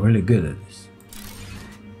 I'm really good at this.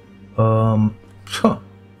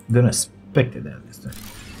 Didn't expect that this time.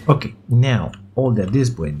 Okay, now all that this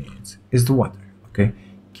boy needs is the water. Okay,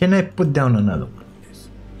 can I put down another one of this?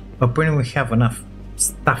 Apparently we have enough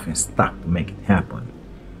stuff in stock to make it happen.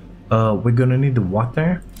 We're gonna need the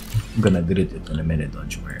water. I'm gonna delete it in a minute,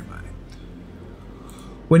 don't you worry about it.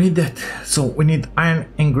 We need that. So we need iron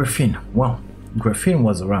and graphene. Well, graphene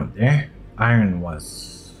was around there, iron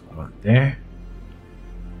was around there,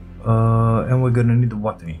 and we're gonna need the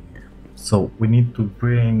water in here. So we need to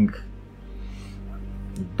bring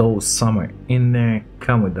those somewhere in there.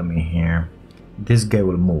 Come with them in here. This guy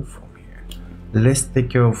will move from here. Let's take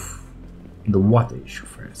care of the water issue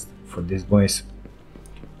first for these boys.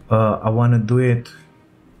 I want to do it.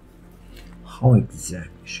 How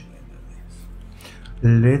exactly should I do this?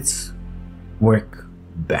 Let's work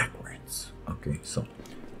backwards. Okay, so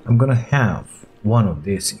I'm gonna have one of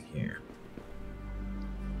these in here.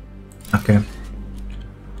 Okay.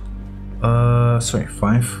 Sorry,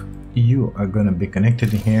 5. You are gonna be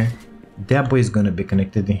connected in here. That boy is gonna be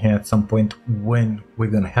connected in here at some point when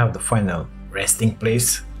we're gonna have the final resting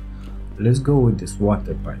place. Let's go with this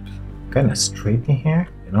water pipe, kind of straight in here,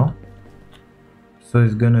 you know. So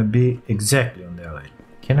it's gonna be exactly on that line.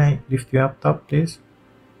 Can I lift you up top, please?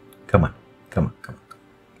 Come on, come on, come on, come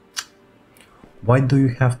on. Why do you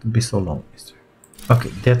have to be so long, mister?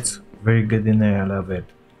 Okay, that's very good in there. I love it.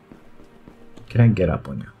 Can I get up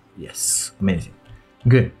on you? Yes, amazing.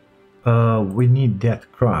 Good. We need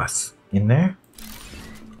that cross in there.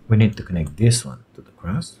 We need to connect this one to the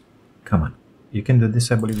cross. Come on, you can do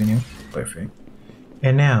this, I believe in you. Perfect.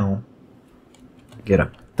 And now get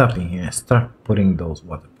up top in here and start putting those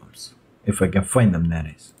water pumps, if I can find them, that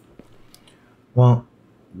is. Well,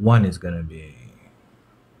 one is gonna be,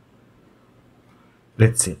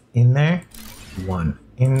 let's see, in there, one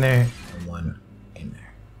in there, and one in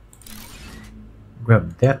there.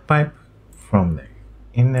 Grab that pipe from there,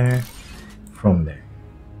 in there, from there,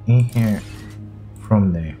 in here,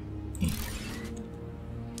 from there, in here.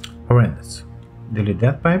 Horrendous. Delete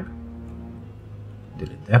that pipe,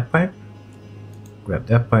 delete that pipe, grab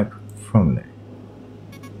that pipe from there.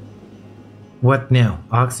 What now?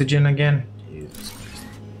 Oxygen again? Jesus Christ.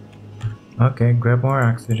 Okay, grab more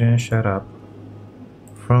oxygen, shut up.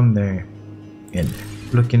 From there, in there.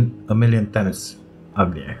 Looking a million times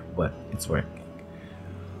uglier, but it's working.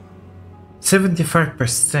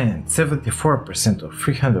 75%, 74% of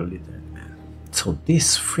 300 liters, man. So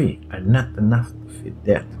these 3 are not enough to feed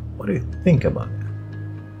that. What do you think about that?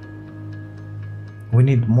 We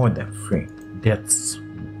need more than 3. That's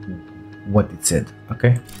what it said.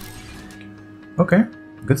 Okay. Okay,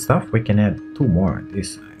 good stuff. We can add 2 more on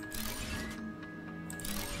this side.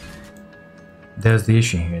 There's the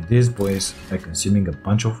issue here. These boys are consuming a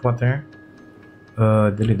bunch of water.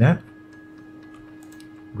 Delete that.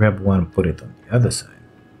 Grab one, put it on the other side.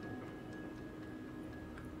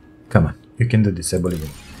 Come on, you can do this, I believe in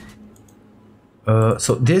you.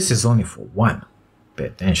 So this is only for 1. Pay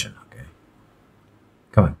attention, okay?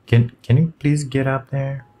 Come on, can you please get up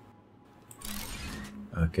there?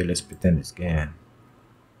 Okay, let's pretend it's again.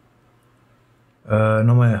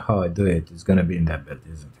 No matter how I do it, it's gonna be in that bed,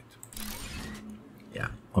 isn't it? Yeah,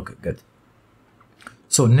 okay, good.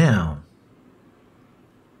 So now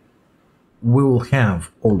we will have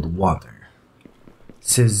all the water. It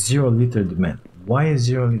says 0 liter demand. Why is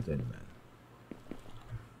 0 liter demand?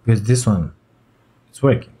 Because this one, it's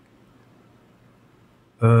working.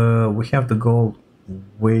 We have the gold.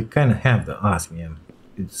 We kind of have the osmium.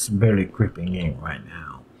 It's barely creeping in right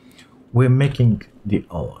now. We're making the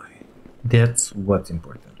alloy. That's what's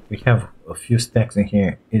important. We have a few stacks in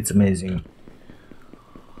here. It's amazing.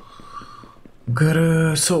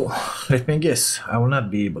 Good. So let me guess. I will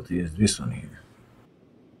not be able to use this one here.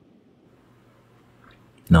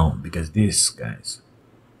 No, because this, guys,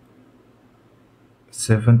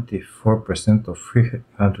 74% of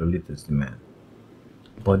 300 liters demand.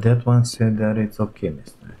 But that one said that it's okay,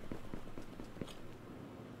 mister.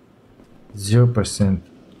 0%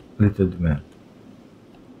 liter demand.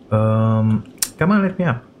 Come on, let me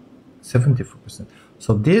up. 74%.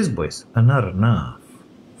 So these boys are not enough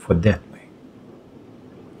for that way.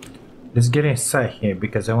 Let's get inside here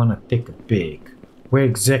because I want to take a peek. Where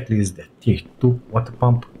exactly is that tier 2 water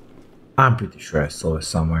pump? I'm pretty sure I saw it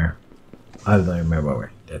somewhere. I don't remember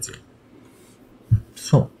where. That's it.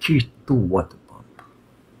 So tier 2 water pump.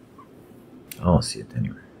 I don't see it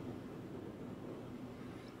anywhere.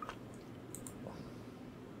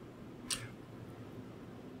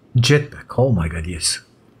 Jetpack. Oh my god, yes.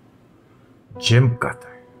 Gem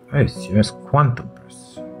cutter. Are you serious? Quantum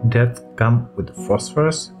burst. That come with the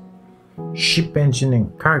phosphorus. Ship engine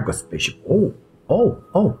and cargo spaceship.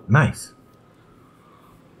 Oh, nice.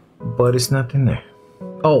 But it's not in there.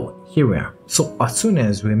 Oh, here we are. So as soon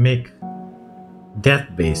as we make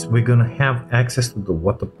that base, we're gonna have access to the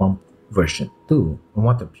water pump version 2 and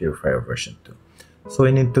water purifier version 2. So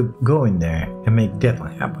we need to go in there and make that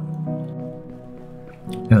one happen.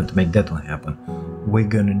 To make that one happen, we're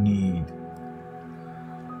gonna need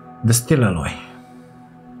the steel alloy.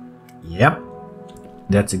 Yep,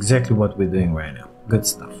 that's exactly what we're doing right now. Good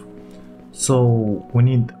stuff. So we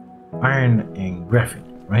need iron and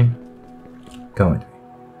graphene, right? Come with me.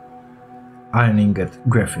 Iron ingot,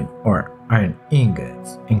 graphene, or iron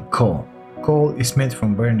ingots, and coal. Coal is made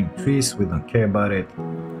from burning trees. We don't care about it.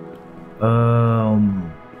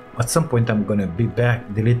 At some point I'm gonna be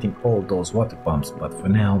back deleting all those water pumps, but for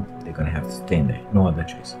now they're gonna have to stay in there. No other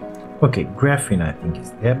choice. Okay, graphene I think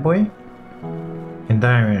is that boy, and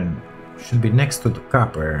iron should be next to the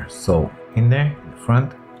copper. So in there, in the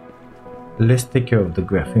front, let's take care of the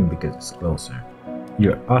graphene because it's closer.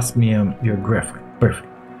 Your osmium, your graphite, perfect.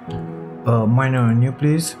 Miner on you,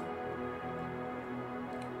 please.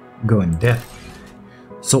 Go in that way.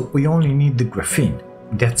 So we only need the graphene.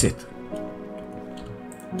 That's it.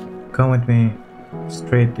 Come with me,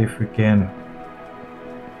 straight if we can.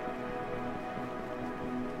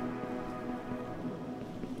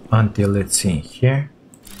 Until let's see here,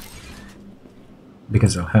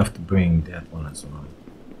 because I'll have to bring that one as well.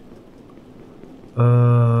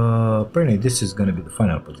 Apparently this is gonna be the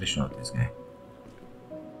final position of this guy.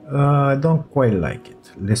 I don't quite like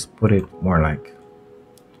it. Let's put it more like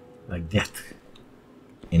that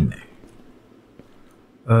in there.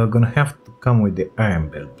 Gonna have to come with the iron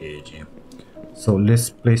belt B.I.G. So let's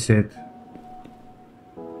place it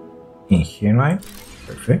in here, right?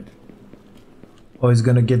 Perfect. Oh, it's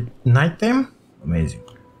gonna get nighttime? Amazing.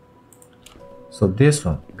 So this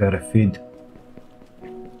one gotta feed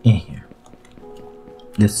in here.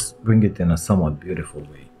 Let's bring it in a somewhat beautiful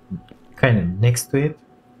way. Kind of next to it.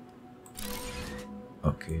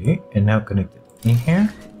 Okay, and now connect it in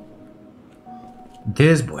here.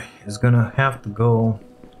 This boy is gonna have to go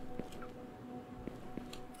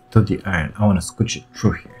to the iron. I want to scooch it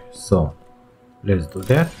through here, so let's do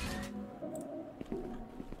that.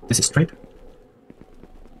 This is straight.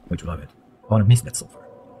 Would you love it? I want to miss that sulfur.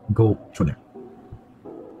 Go through there.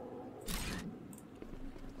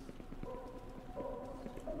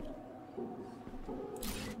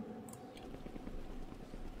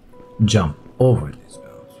 Jump over this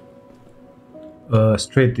belt.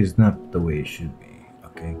 Straight is not the way it should be.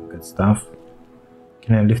 Okay, good stuff.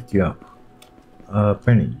 Can I lift you up?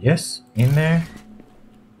 Apparently yes, in there.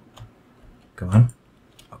 Come on.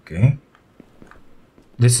 Okay.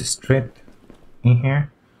 This is straight in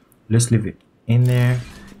here. Let's leave it in there.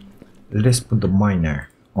 Let's put the miner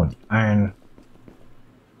on the iron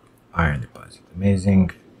deposit.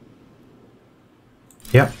 Amazing.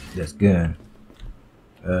 Yep, that's good.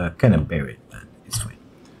 Kind of buried, man. It's fine.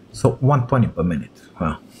 So 120 per minute.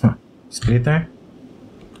 Well, splitter.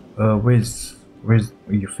 Where's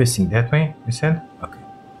are you facing that way? You said? Okay.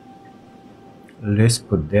 Let's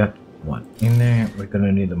put that one in there. We're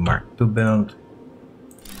gonna need a Mark II belt.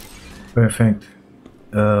 Perfect.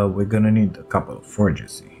 We're gonna need a couple of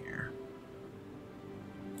forges in here.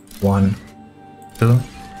 1, 2.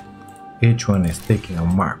 Each one is taking a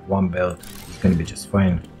Mark I belt. It's gonna be just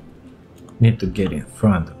fine. Need to get in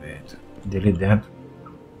front of it. Delete that.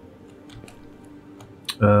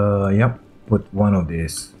 Yep. Put one of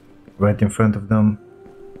these right in front of them.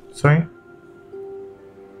 Sorry.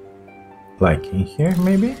 Like in here,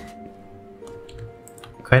 maybe?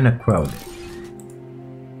 Kinda crowded.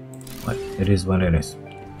 But it is what it is.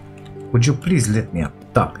 Would you please let me up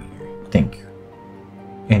top here? Thank you.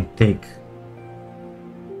 And take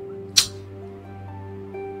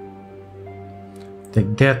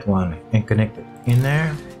that one and connect it in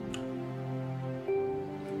there.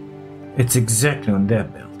 It's exactly on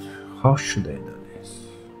that belt. How should I do this?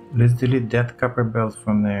 Let's delete that copper belt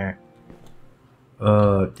from there.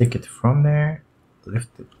 Take it from there.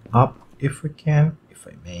 Lift it up if we can. If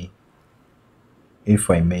I may. If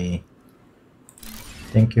I may.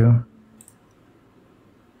 Thank you.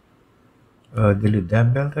 Delete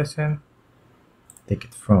that belt I said. Take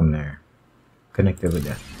it from there. Connect it with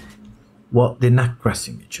that. Well, they're not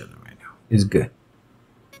crossing each other right now. It's good.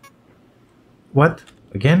 What?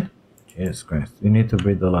 Again? Jesus Christ. You need to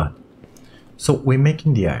breathe a lot. So we're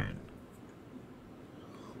making the iron.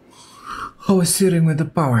 How is sitting with the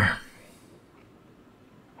power?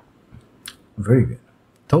 Very good.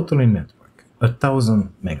 Totally network.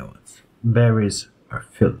 1000 megawatts. Batteries are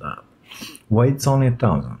filled up. Why it's only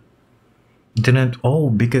 1000? Didn't, oh,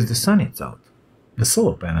 because the sun is out. The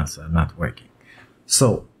solar panels are not working.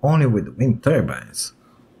 So only with the wind turbines,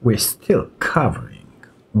 we're still covering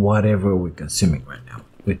whatever we're consuming right now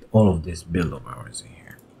with all of this build of ours in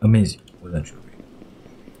here. Amazing, wouldn't you agree?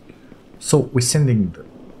 So we're sending the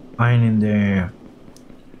iron in there.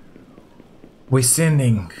 We're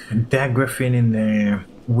sending that graphene in there.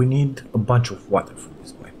 We need a bunch of water for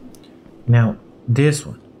this one. Now, this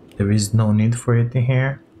one, there is no need for it in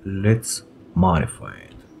here. Let's modify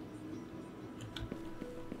it.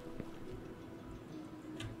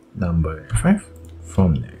 Number 5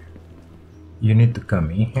 from there. You need to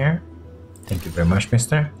come in here. Thank you very much,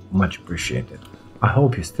 mister. Much appreciated. I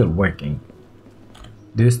hope you're still working.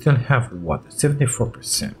 Do you still have water?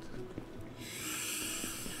 74%.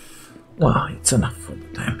 Wow, it's enough for the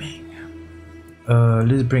time being.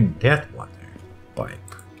 Let's bring that water pipe.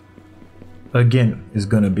 Again, it's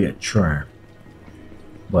gonna be a chore,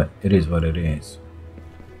 but it is what it is.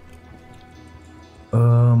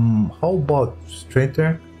 How about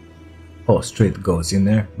straighter? Oh, straight goes in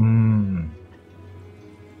there.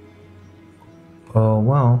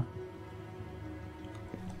 Well,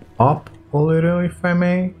 up a little if I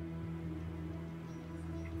may,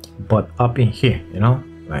 but up in here, you know,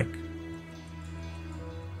 like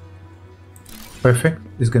perfect.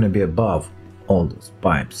 It's gonna be above all those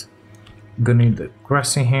pipes. Gonna need the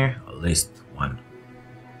grass in here, at least one.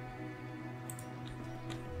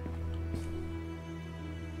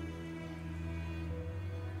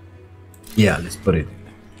 Yeah, let's put it in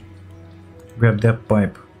there. Grab that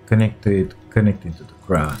pipe, connect to it, connect it to the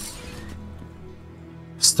grass.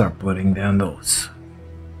 Start putting down those.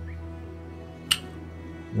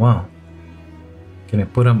 Wow. Can I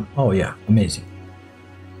put them? Oh yeah, amazing.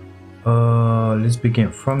 Let's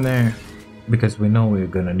begin from there because we know we're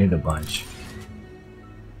gonna need a bunch.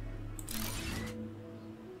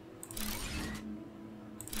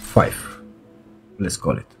 Five, let's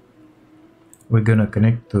call it. We're gonna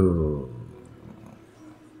connect to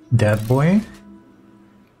that boy.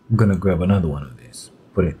 I'm gonna grab another one of these,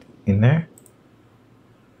 put it in there.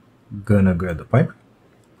 Gonna grab the pipe,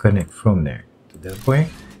 connect from there to that boy,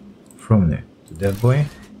 from there to that boy,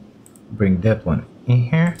 bring that one in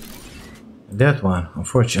here. That one,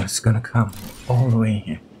 unfortunately, is gonna come all the way in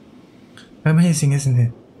here. Amazing, isn't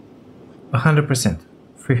it? 100%,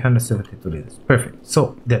 372 liters, perfect.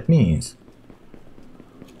 So that means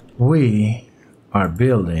we are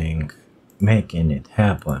building, making it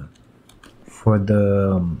happen for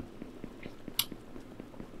the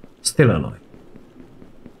steel alloy.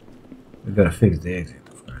 We gotta fix the exit,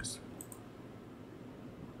 of course.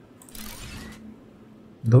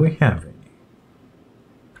 Do we have any?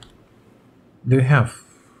 Do we have?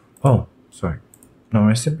 Oh, sorry. No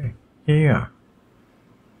recipe. Here you are.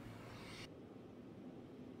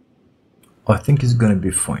 I think it's gonna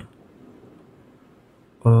be fine.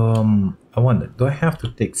 I wonder, do I have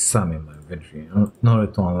to take some in my inventory in order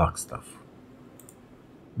to unlock stuff?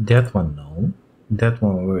 That one, no. That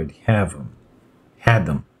one, we already have them. Had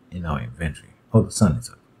them in our inventory. Oh, the sun is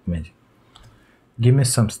up. Imagine. Give me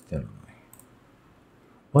some steel.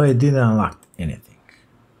 Oh, it didn't unlock anything.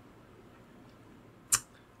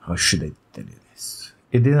 How should I tell you this?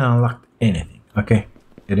 It didn't unlock anything. Okay,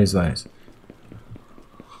 it is what it is.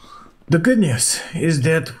 The good news is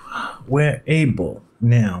that we're able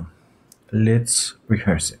now. Let's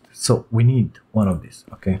rehearse it. So we need one of these.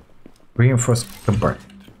 Okay, reinforced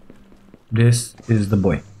compartment. This is the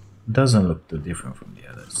boy. Doesn't look too different from the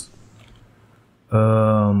others.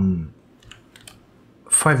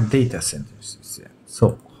 5 data centers.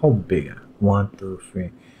 So how big? 1, 2,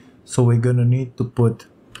 3. So we're gonna need to put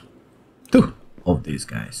 2 of these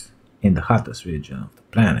guys in the hottest region of the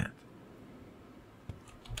planet.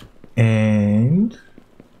 And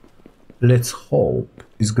let's hope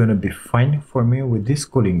it's gonna be fine for me with this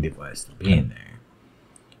cooling device to be in there.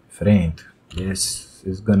 If it ain't, this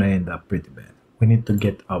is gonna end up pretty bad. We need to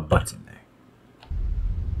get our butts in there.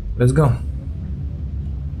 Let's go.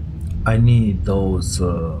 I need those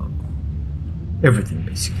everything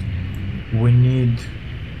basically. We need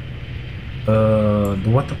the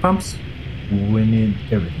water pumps. We need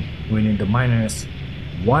everything. We need the miners.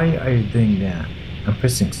 Why are you doing that? I'm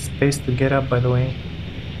pressing space to get up, by the way.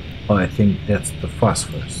 Oh, I think that's the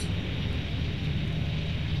phosphorus.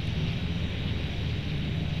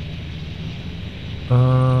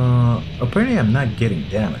 Apparently I'm not getting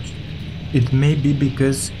damaged. It may be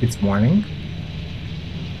because it's morning.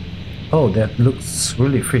 Oh, that looks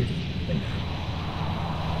really freaky.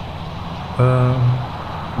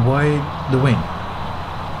 Why the wind?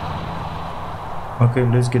 Okay,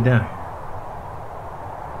 let's get down.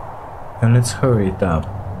 And let's hurry it up.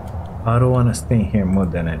 I don't want to stay here more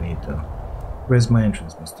than I need to. Where's my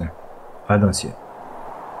entrance, mister? I don't see it.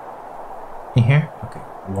 In here? Okay.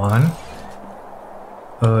 1.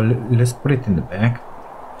 Let's put it in the back.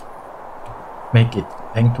 Make it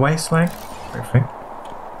lengthwise like. Perfect.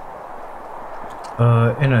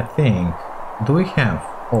 And I think, do we have,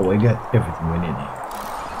 oh, we got everything we need here.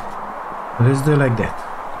 Let's do it like that.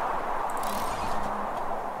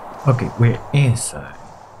 Okay, we're inside,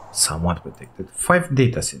 somewhat protected. 5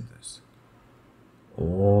 data centers.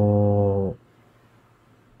 Oh,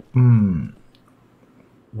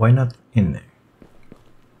 why not in there?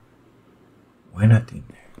 Why not in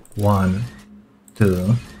there? 1,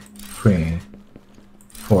 2, 3,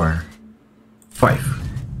 4, 5.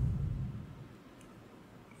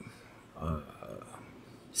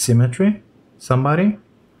 Symmetry? Somebody?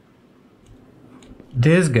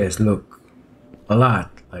 These guys look a lot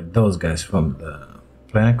like those guys from the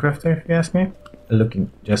Planet Crafter, if you ask me. Looking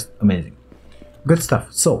just amazing. Good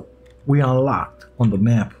stuff. So, we unlocked on the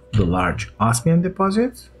map the large osmium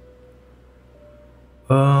deposits.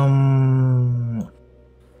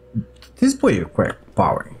 This boy requires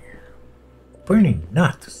power. Burning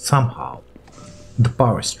not somehow. The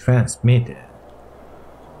power is transmitted.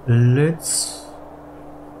 Let's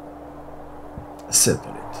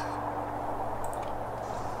settle it.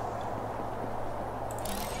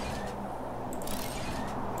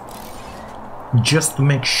 Just to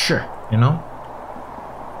make sure, you know?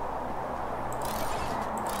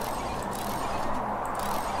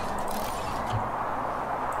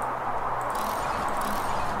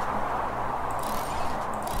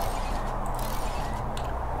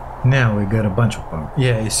 Now we got a bunch of power.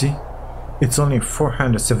 Yeah, you see? It's only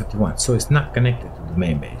 471, so it's not connected to the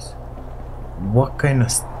main base. What kind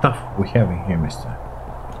of stuff we have in here, mister?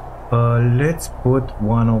 Let's put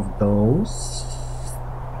one of those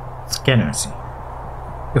scanners in,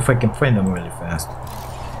 if I can find them really fast.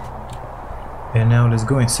 And now let's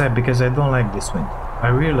go inside, because I don't like this wind. I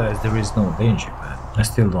realize there is no danger, but I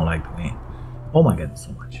still don't like the wind. Oh my god,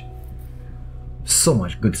 so much. So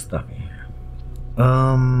much good stuff in here.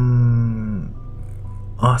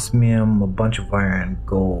 Osmium, a bunch of iron,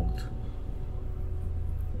 gold.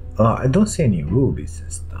 I don't see any rubies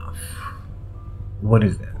and stuff. What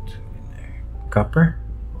is that in there? Copper?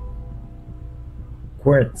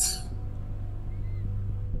 Quartz.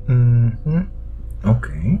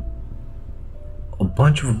 Okay. A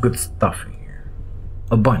bunch of good stuff in here.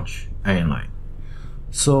 A bunch, I ain't lying.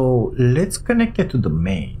 So let's connect it to the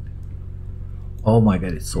main. Oh my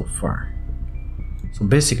god, it's so far. So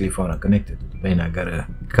basically, if I want to connect it to the main, I gotta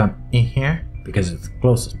come in here because it's the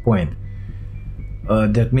closest point.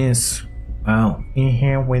 That means, in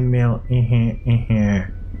here, windmill, in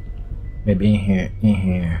here, maybe in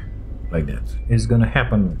here, like that. It's gonna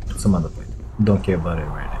happen at some other point. Don't care about it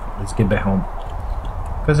right now. Let's get back home.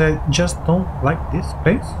 Because I just don't like this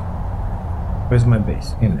place. Where's my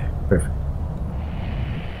base? In there. Perfect.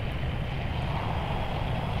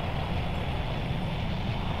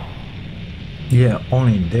 Yeah,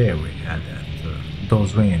 only there we had that,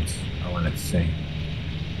 those winds, I wanted to say.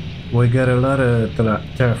 We got a lot of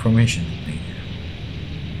terraformation in here.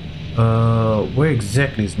 Where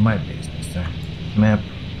exactly is my base, mister? Map.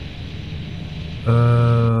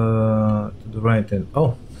 To the right and...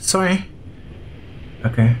 oh, sorry.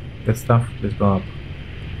 Okay, good stuff. Let's go up.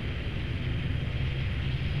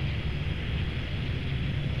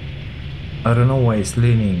 I don't know why it's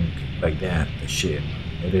leaning like that, the ship.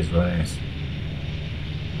 It is what it is.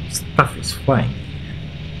 Stuff is flying.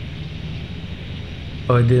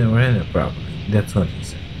 Oh, it didn't render properly. That's what he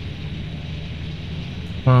said.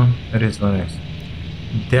 Well, it is what it is.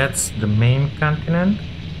 That's the main continent.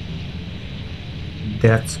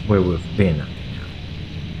 That's where we've been until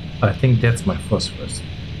now. I think that's my phosphorus.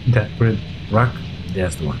 That red rock,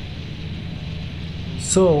 that's the one.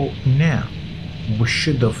 So now we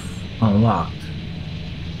should have unlocked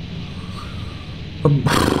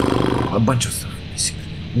a bunch of stuff.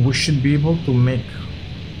 Basically, we should be able to make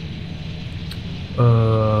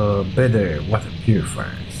better water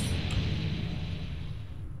purifiers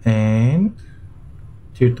and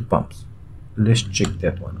tier 2 pumps. Let's check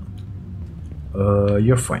that one out.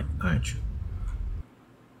 You're fine, aren't you?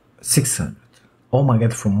 600. Oh my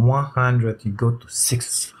god, from 100 you go to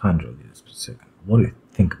 600 liters per second. What do you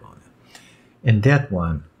think about it? And that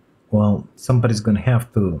one, well, somebody's gonna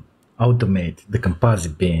have to automate the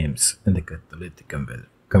composite beams and the catalytic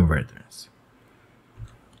converters.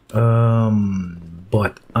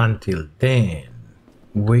 But until then,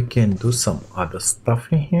 we can do some other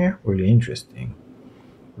stuff in here, really interesting.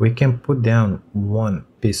 We can put down one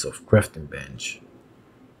piece of crafting bench,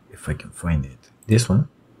 if I can find it. This one,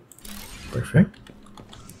 perfect.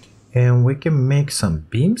 And we can make some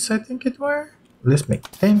beams, I think it were. Let's make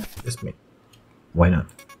 10. Let's make. Why not?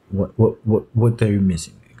 What are you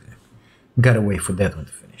missing exactly? Gotta wait for that one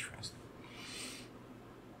to finish first.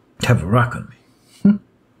 Have a rock on me.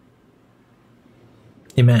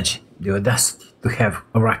 Imagine the audacity to have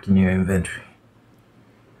a rock in your inventory.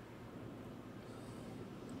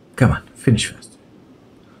 Come on, finish fast.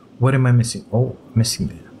 What am I missing? Oh, missing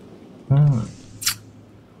that.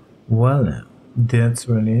 Well now, that's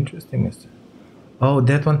really interesting, mister. Oh,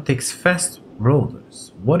 that one takes fast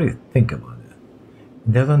rollers. What do you think about that?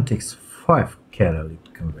 That one takes 5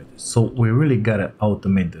 catalytic converters. So we really gotta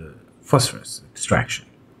automate the phosphorus extraction.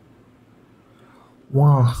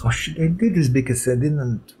 Wow, how should I do this? Because I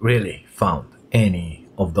didn't really found any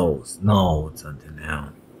of those nodes until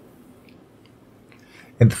now.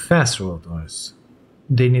 And the fast rollers,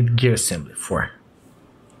 they need gear assembly for.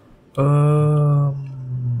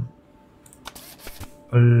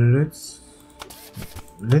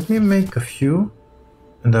 Let me make a few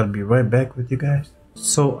and I'll be right back with you guys.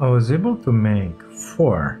 So I was able to make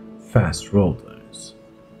 4 fast rollers.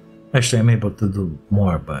 Actually, I'm able to do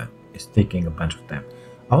more, but it's taking a bunch of time.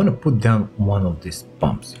 I want to put down one of these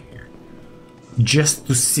pumps here just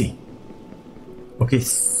to see. Okay,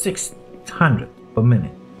 600 per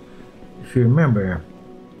minute. If you remember,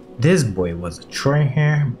 this boy was a try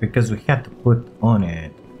here because we had to put on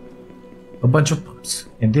it a bunch of pumps,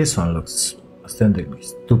 and this one looks aesthetically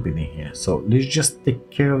stupid in here. So let's just take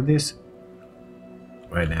care of this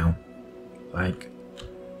right now. Like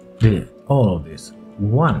all of this.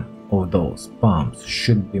 One of those pumps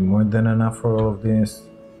should be more than enough for all of this.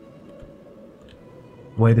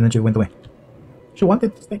 Why didn't you went away? She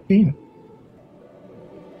wanted to stay clean.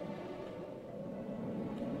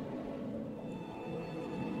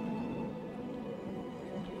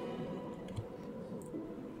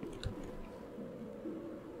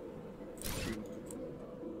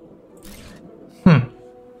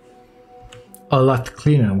 A lot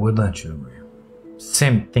cleaner, wouldn't you agree?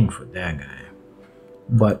 Same thing for that guy.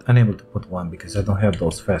 But unable to put one because I don't have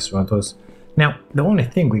those fast runners. Now, the only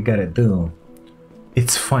thing we gotta do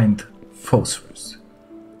is find phosphorus.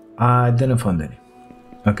 I didn't find any.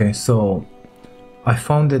 Okay, so I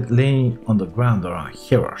found it laying on the ground around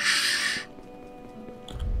here.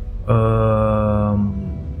 I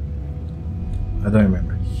don't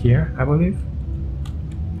remember. Here, I believe.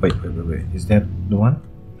 Wait. Is that the one?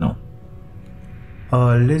 No.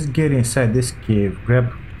 Let's get inside this cave.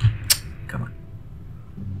 Grab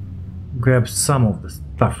some of the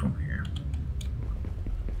stuff from here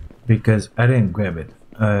because I didn't grab it.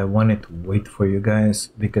 I wanted to wait for you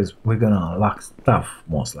guys because we're gonna unlock stuff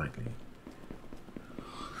most likely.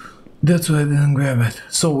 That's why I didn't grab it.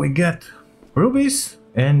 So we got rubies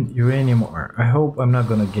and uranium ore. I hope I'm not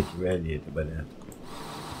gonna get irradiated by that.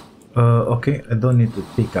 Okay, I don't need to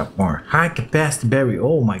pick up more. High capacity berry.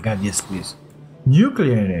 Oh my god, yes please.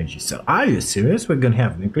 Nuclear energy cell. Are you serious? We're gonna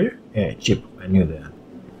have nuclear? Yeah, chip. I knew that.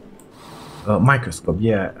 Microscope.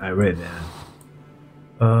 Yeah, I read that.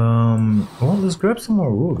 Well, let's grab some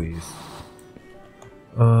more rubies.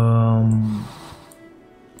 I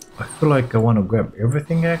feel like I want to grab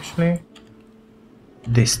everything actually.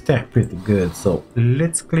 They stack pretty good, so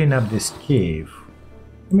let's clean up this cave.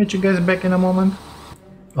 I'll meet you guys back in a moment.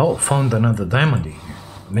 Oh, found another diamond in here.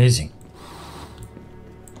 Amazing.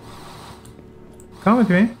 Come with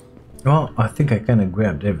me. Well, I think I kinda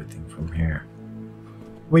grabbed everything from here.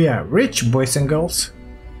 We are rich, boys and girls.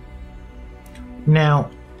 Now,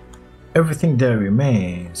 everything that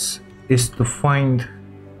remains is to find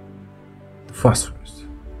the phosphorus.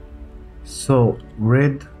 So,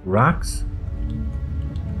 red rocks,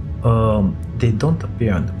 they don't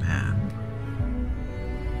appear on the map.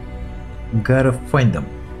 Gotta find them.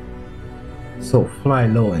 So, fly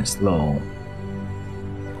low and slow.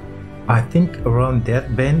 I think around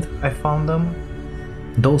that bend I found them.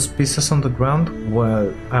 Those pieces on the ground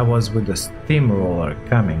while I was with the steamroller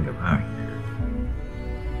coming around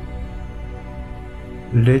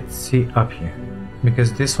here. Let's see up here,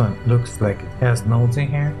 because this one looks like it has nodes in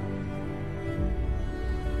here.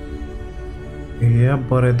 Yeah,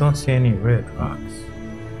 but I don't see any red rocks.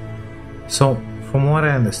 So from what I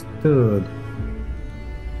understood,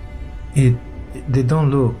 they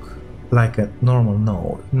don't look like a normal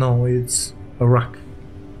node. No, it's a rock,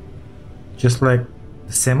 just like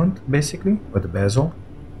the cement basically, or the basalt.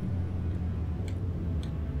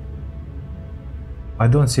 I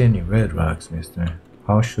don't see any red rocks, mister.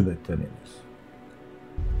 How should I tell you this?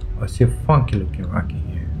 I see a funky looking rock in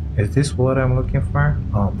here. Is this what I'm looking for?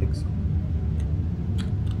 I don't think so.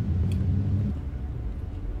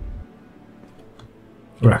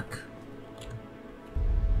 Rock.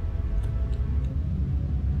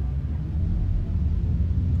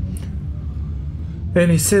 And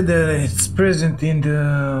he said that it's present in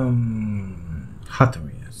the hot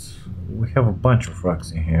areas. We have a bunch of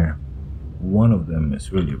rocks in here. One of them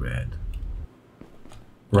is really red.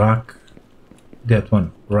 rock. That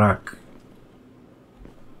one, rock.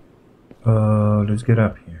 Let's get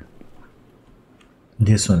up here.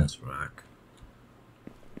 This one is rock.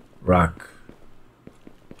 Rock.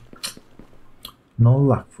 No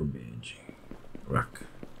luck for B.I.G. Rock.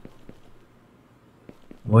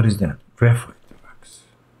 What is that? Graphite rocks.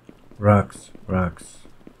 Rocks, rocks.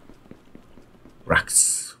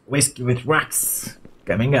 Rocks. Whiskey with rocks.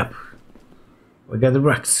 Coming up. We got the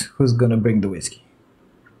rocks. Who's gonna bring the whiskey?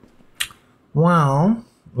 Well,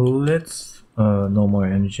 let's no more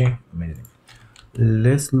energy. Amazing.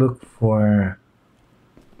 Let's look for,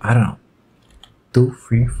 I don't know, 2,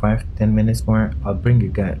 3, 5, 10 minutes more. I'll bring you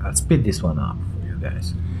guys, I'll speed this one up for you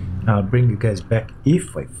guys. I'll bring you guys back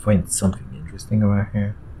if I find something interesting around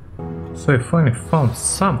here. So I finally found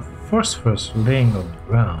some phosphorus laying on the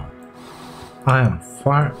ground. I am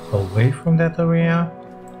far away from that area.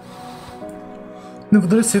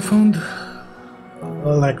 Nevertheless, I found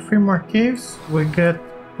like 3 more caves. We got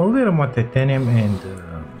a little more titanium and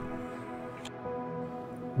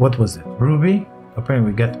what was it? Ruby?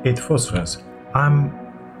 Apparently we got 8 phosphorus.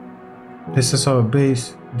 This is our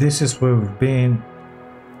base. This is where we've been.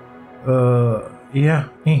 Yeah,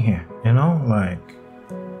 in here, you know, like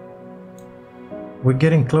we're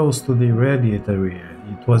getting close to the radiator area.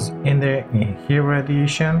 It was in there, in here,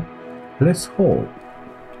 radiation. Let's hope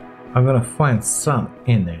I'm gonna find some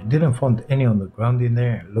in there. Didn't find any on the ground in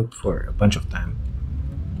there. Looked for a bunch of time.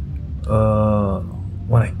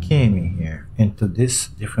 When I came in here into this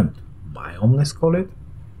different biome, let's call it,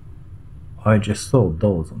 I just saw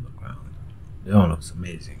those on the ground. That one looks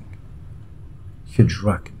amazing. Huge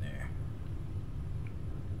rock in there.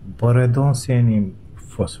 But I don't see any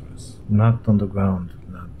phosphorus. Not on the ground.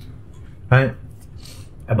 Not.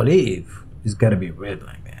 I believe it's gotta be red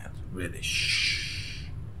like that. Reddish.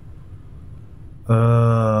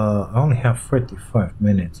 I only have 35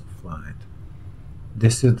 minutes of flight.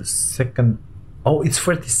 This is the second. Oh, it's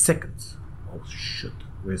 30 seconds. Oh shit.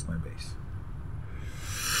 Where's my base?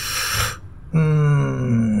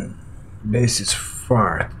 Base is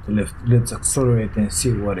far to the left. Let's accelerate and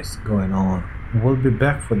see what is going on. We'll be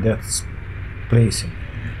back for that place in there.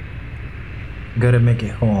 Gotta make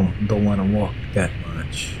it home. Don't wanna walk that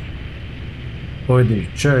much. Already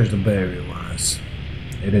charged the battery once.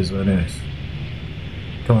 It is what it is.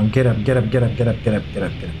 Come on, get up, get up, get up, get up, get up, get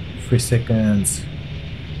up, get up. 3 seconds.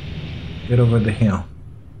 Get over the hill.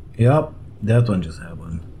 Yup, that one just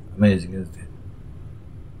happened. Amazing, isn't it?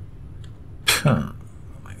 Oh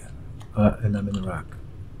my god. And I'm in the rock.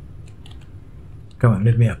 Come on,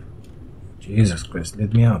 let me up. Jesus Christ,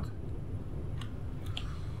 let me out.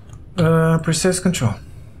 Precise control.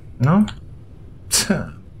 No?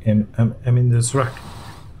 I'm in this rock.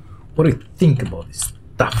 What do you think about this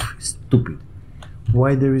stuff? Stupid.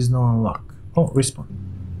 Why there is no unlock? Oh, respawn.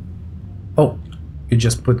 Oh, you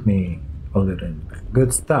just put me a little in the back.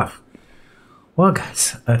 Good stuff. Well,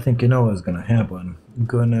 guys, I think you know what's gonna happen. I'm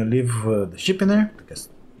gonna leave the ship in there because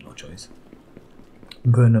no choice.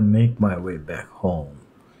 I'm gonna make my way back home.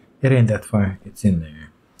 It ain't that far. It's in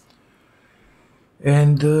there.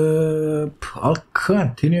 And I'll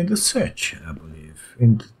continue the search, I believe.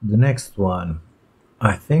 In the next one,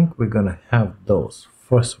 I think we're gonna have those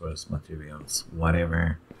phosphorus materials,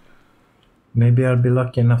 whatever. Maybe I'll be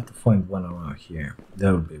lucky enough to find one around here.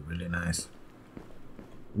 That would be really nice.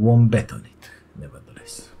 Won't bet on it,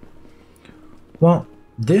 nevertheless. Well,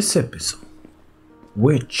 this episode,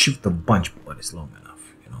 we achieved a bunch, but it's long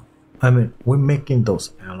enough, you know. I mean, we're making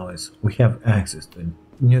those alloys. We have access to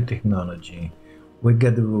new technology. We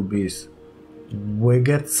get the rubies. We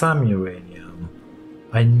get some uranium.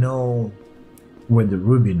 I know where the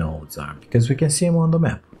ruby nodes are because we can see them on the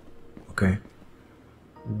map. Okay.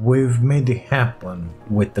 We've made it happen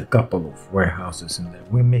with a couple of warehouses in there.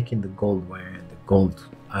 We're making the gold wire and the gold.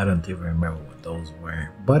 I don't even remember what those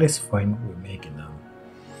were, but it's fine. We're making them.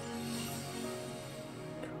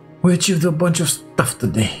 We achieved a bunch of stuff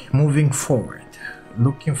today. Moving forward,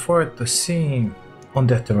 looking forward to seeing on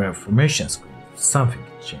that transformation screen if something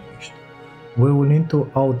changed. We will need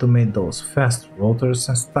to automate those fast rotors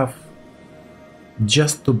and stuff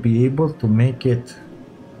just to be able to make it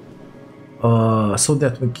so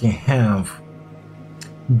that we can have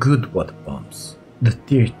good water pumps, the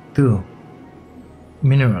tier 2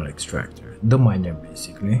 mineral extractor, the miner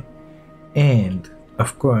basically, and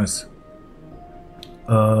of course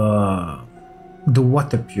the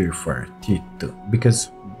water purifier tier 2 because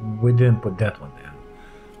we didn't put that one there.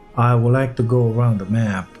 I would like to go around the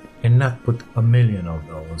map and not put a million of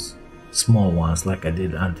those small ones like I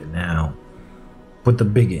did until now. Put the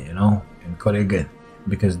biggie, you know, and call it good.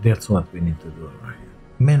 Because that's what we need to do right here.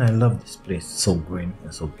 Man, I love this place. It's so green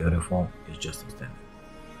and so beautiful. It's just outstanding.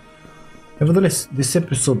 Nevertheless, this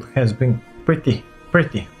episode has been pretty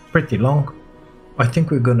long. I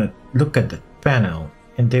think we're gonna look at the panel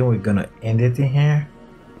and then we're gonna end it in here.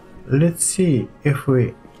 Let's see if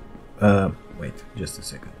we wait just a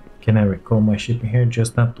second. Can I recall my ship in here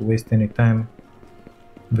just not to waste any time?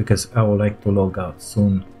 Because I would like to log out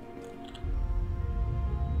soon.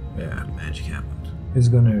 Yeah, magic happened. It's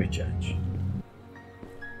gonna recharge.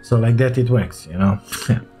 So like that it works, you know?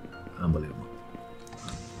 Unbelievable.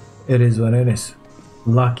 It is what it is.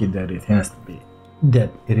 Lucky that it has to be. That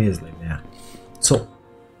it is like that. So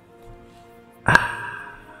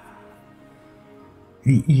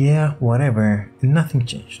yeah, whatever. Nothing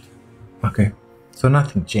changed. Okay. So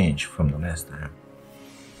nothing changed from the last time.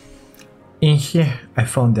 In here I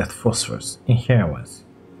found that phosphorus. In here I was.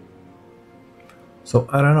 So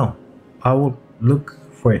I don't know. I will look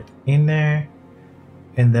for it in there.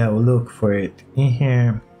 And I will look for it in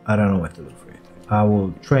here. I don't know what to look for it. I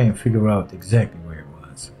will try and figure out exactly where it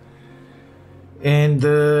was. And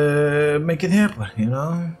make it happen, you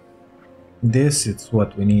know? This is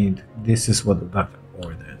what we need. This is what the doctor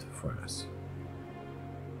ordered for us.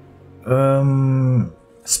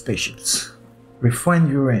 Spaceships.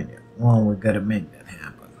 Refined uranium. Well, we gotta make that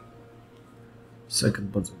happen.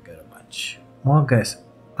 Circuit boards, we got a bunch. Well, guys,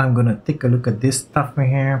 I'm gonna take a look at this stuff right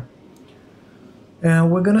here.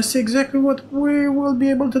 And we're gonna see exactly what we will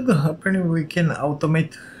be able to do. Apparently we can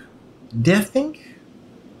automate that thing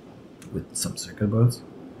with some circuit boards.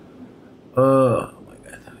 Oh my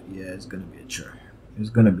god, yeah, it's gonna be a chore.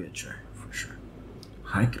 It's gonna be a chore for sure.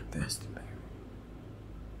 High capacity battery.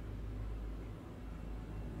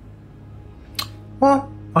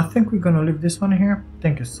 Well, I think we're gonna leave this one here.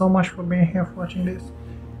 Thank you so much for being here, for watching this.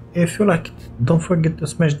 If you like it, don't forget to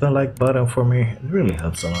smash the like button for me. It really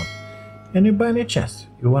helps a lot. And if by any chance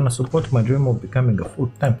you want to support my dream of becoming a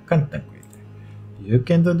full-time content creator, you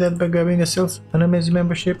can do that by grabbing yourself an amazing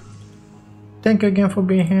membership. Thank you again for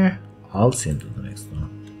being here. I'll see you in the next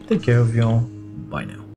one. Take care of you all. Bye now.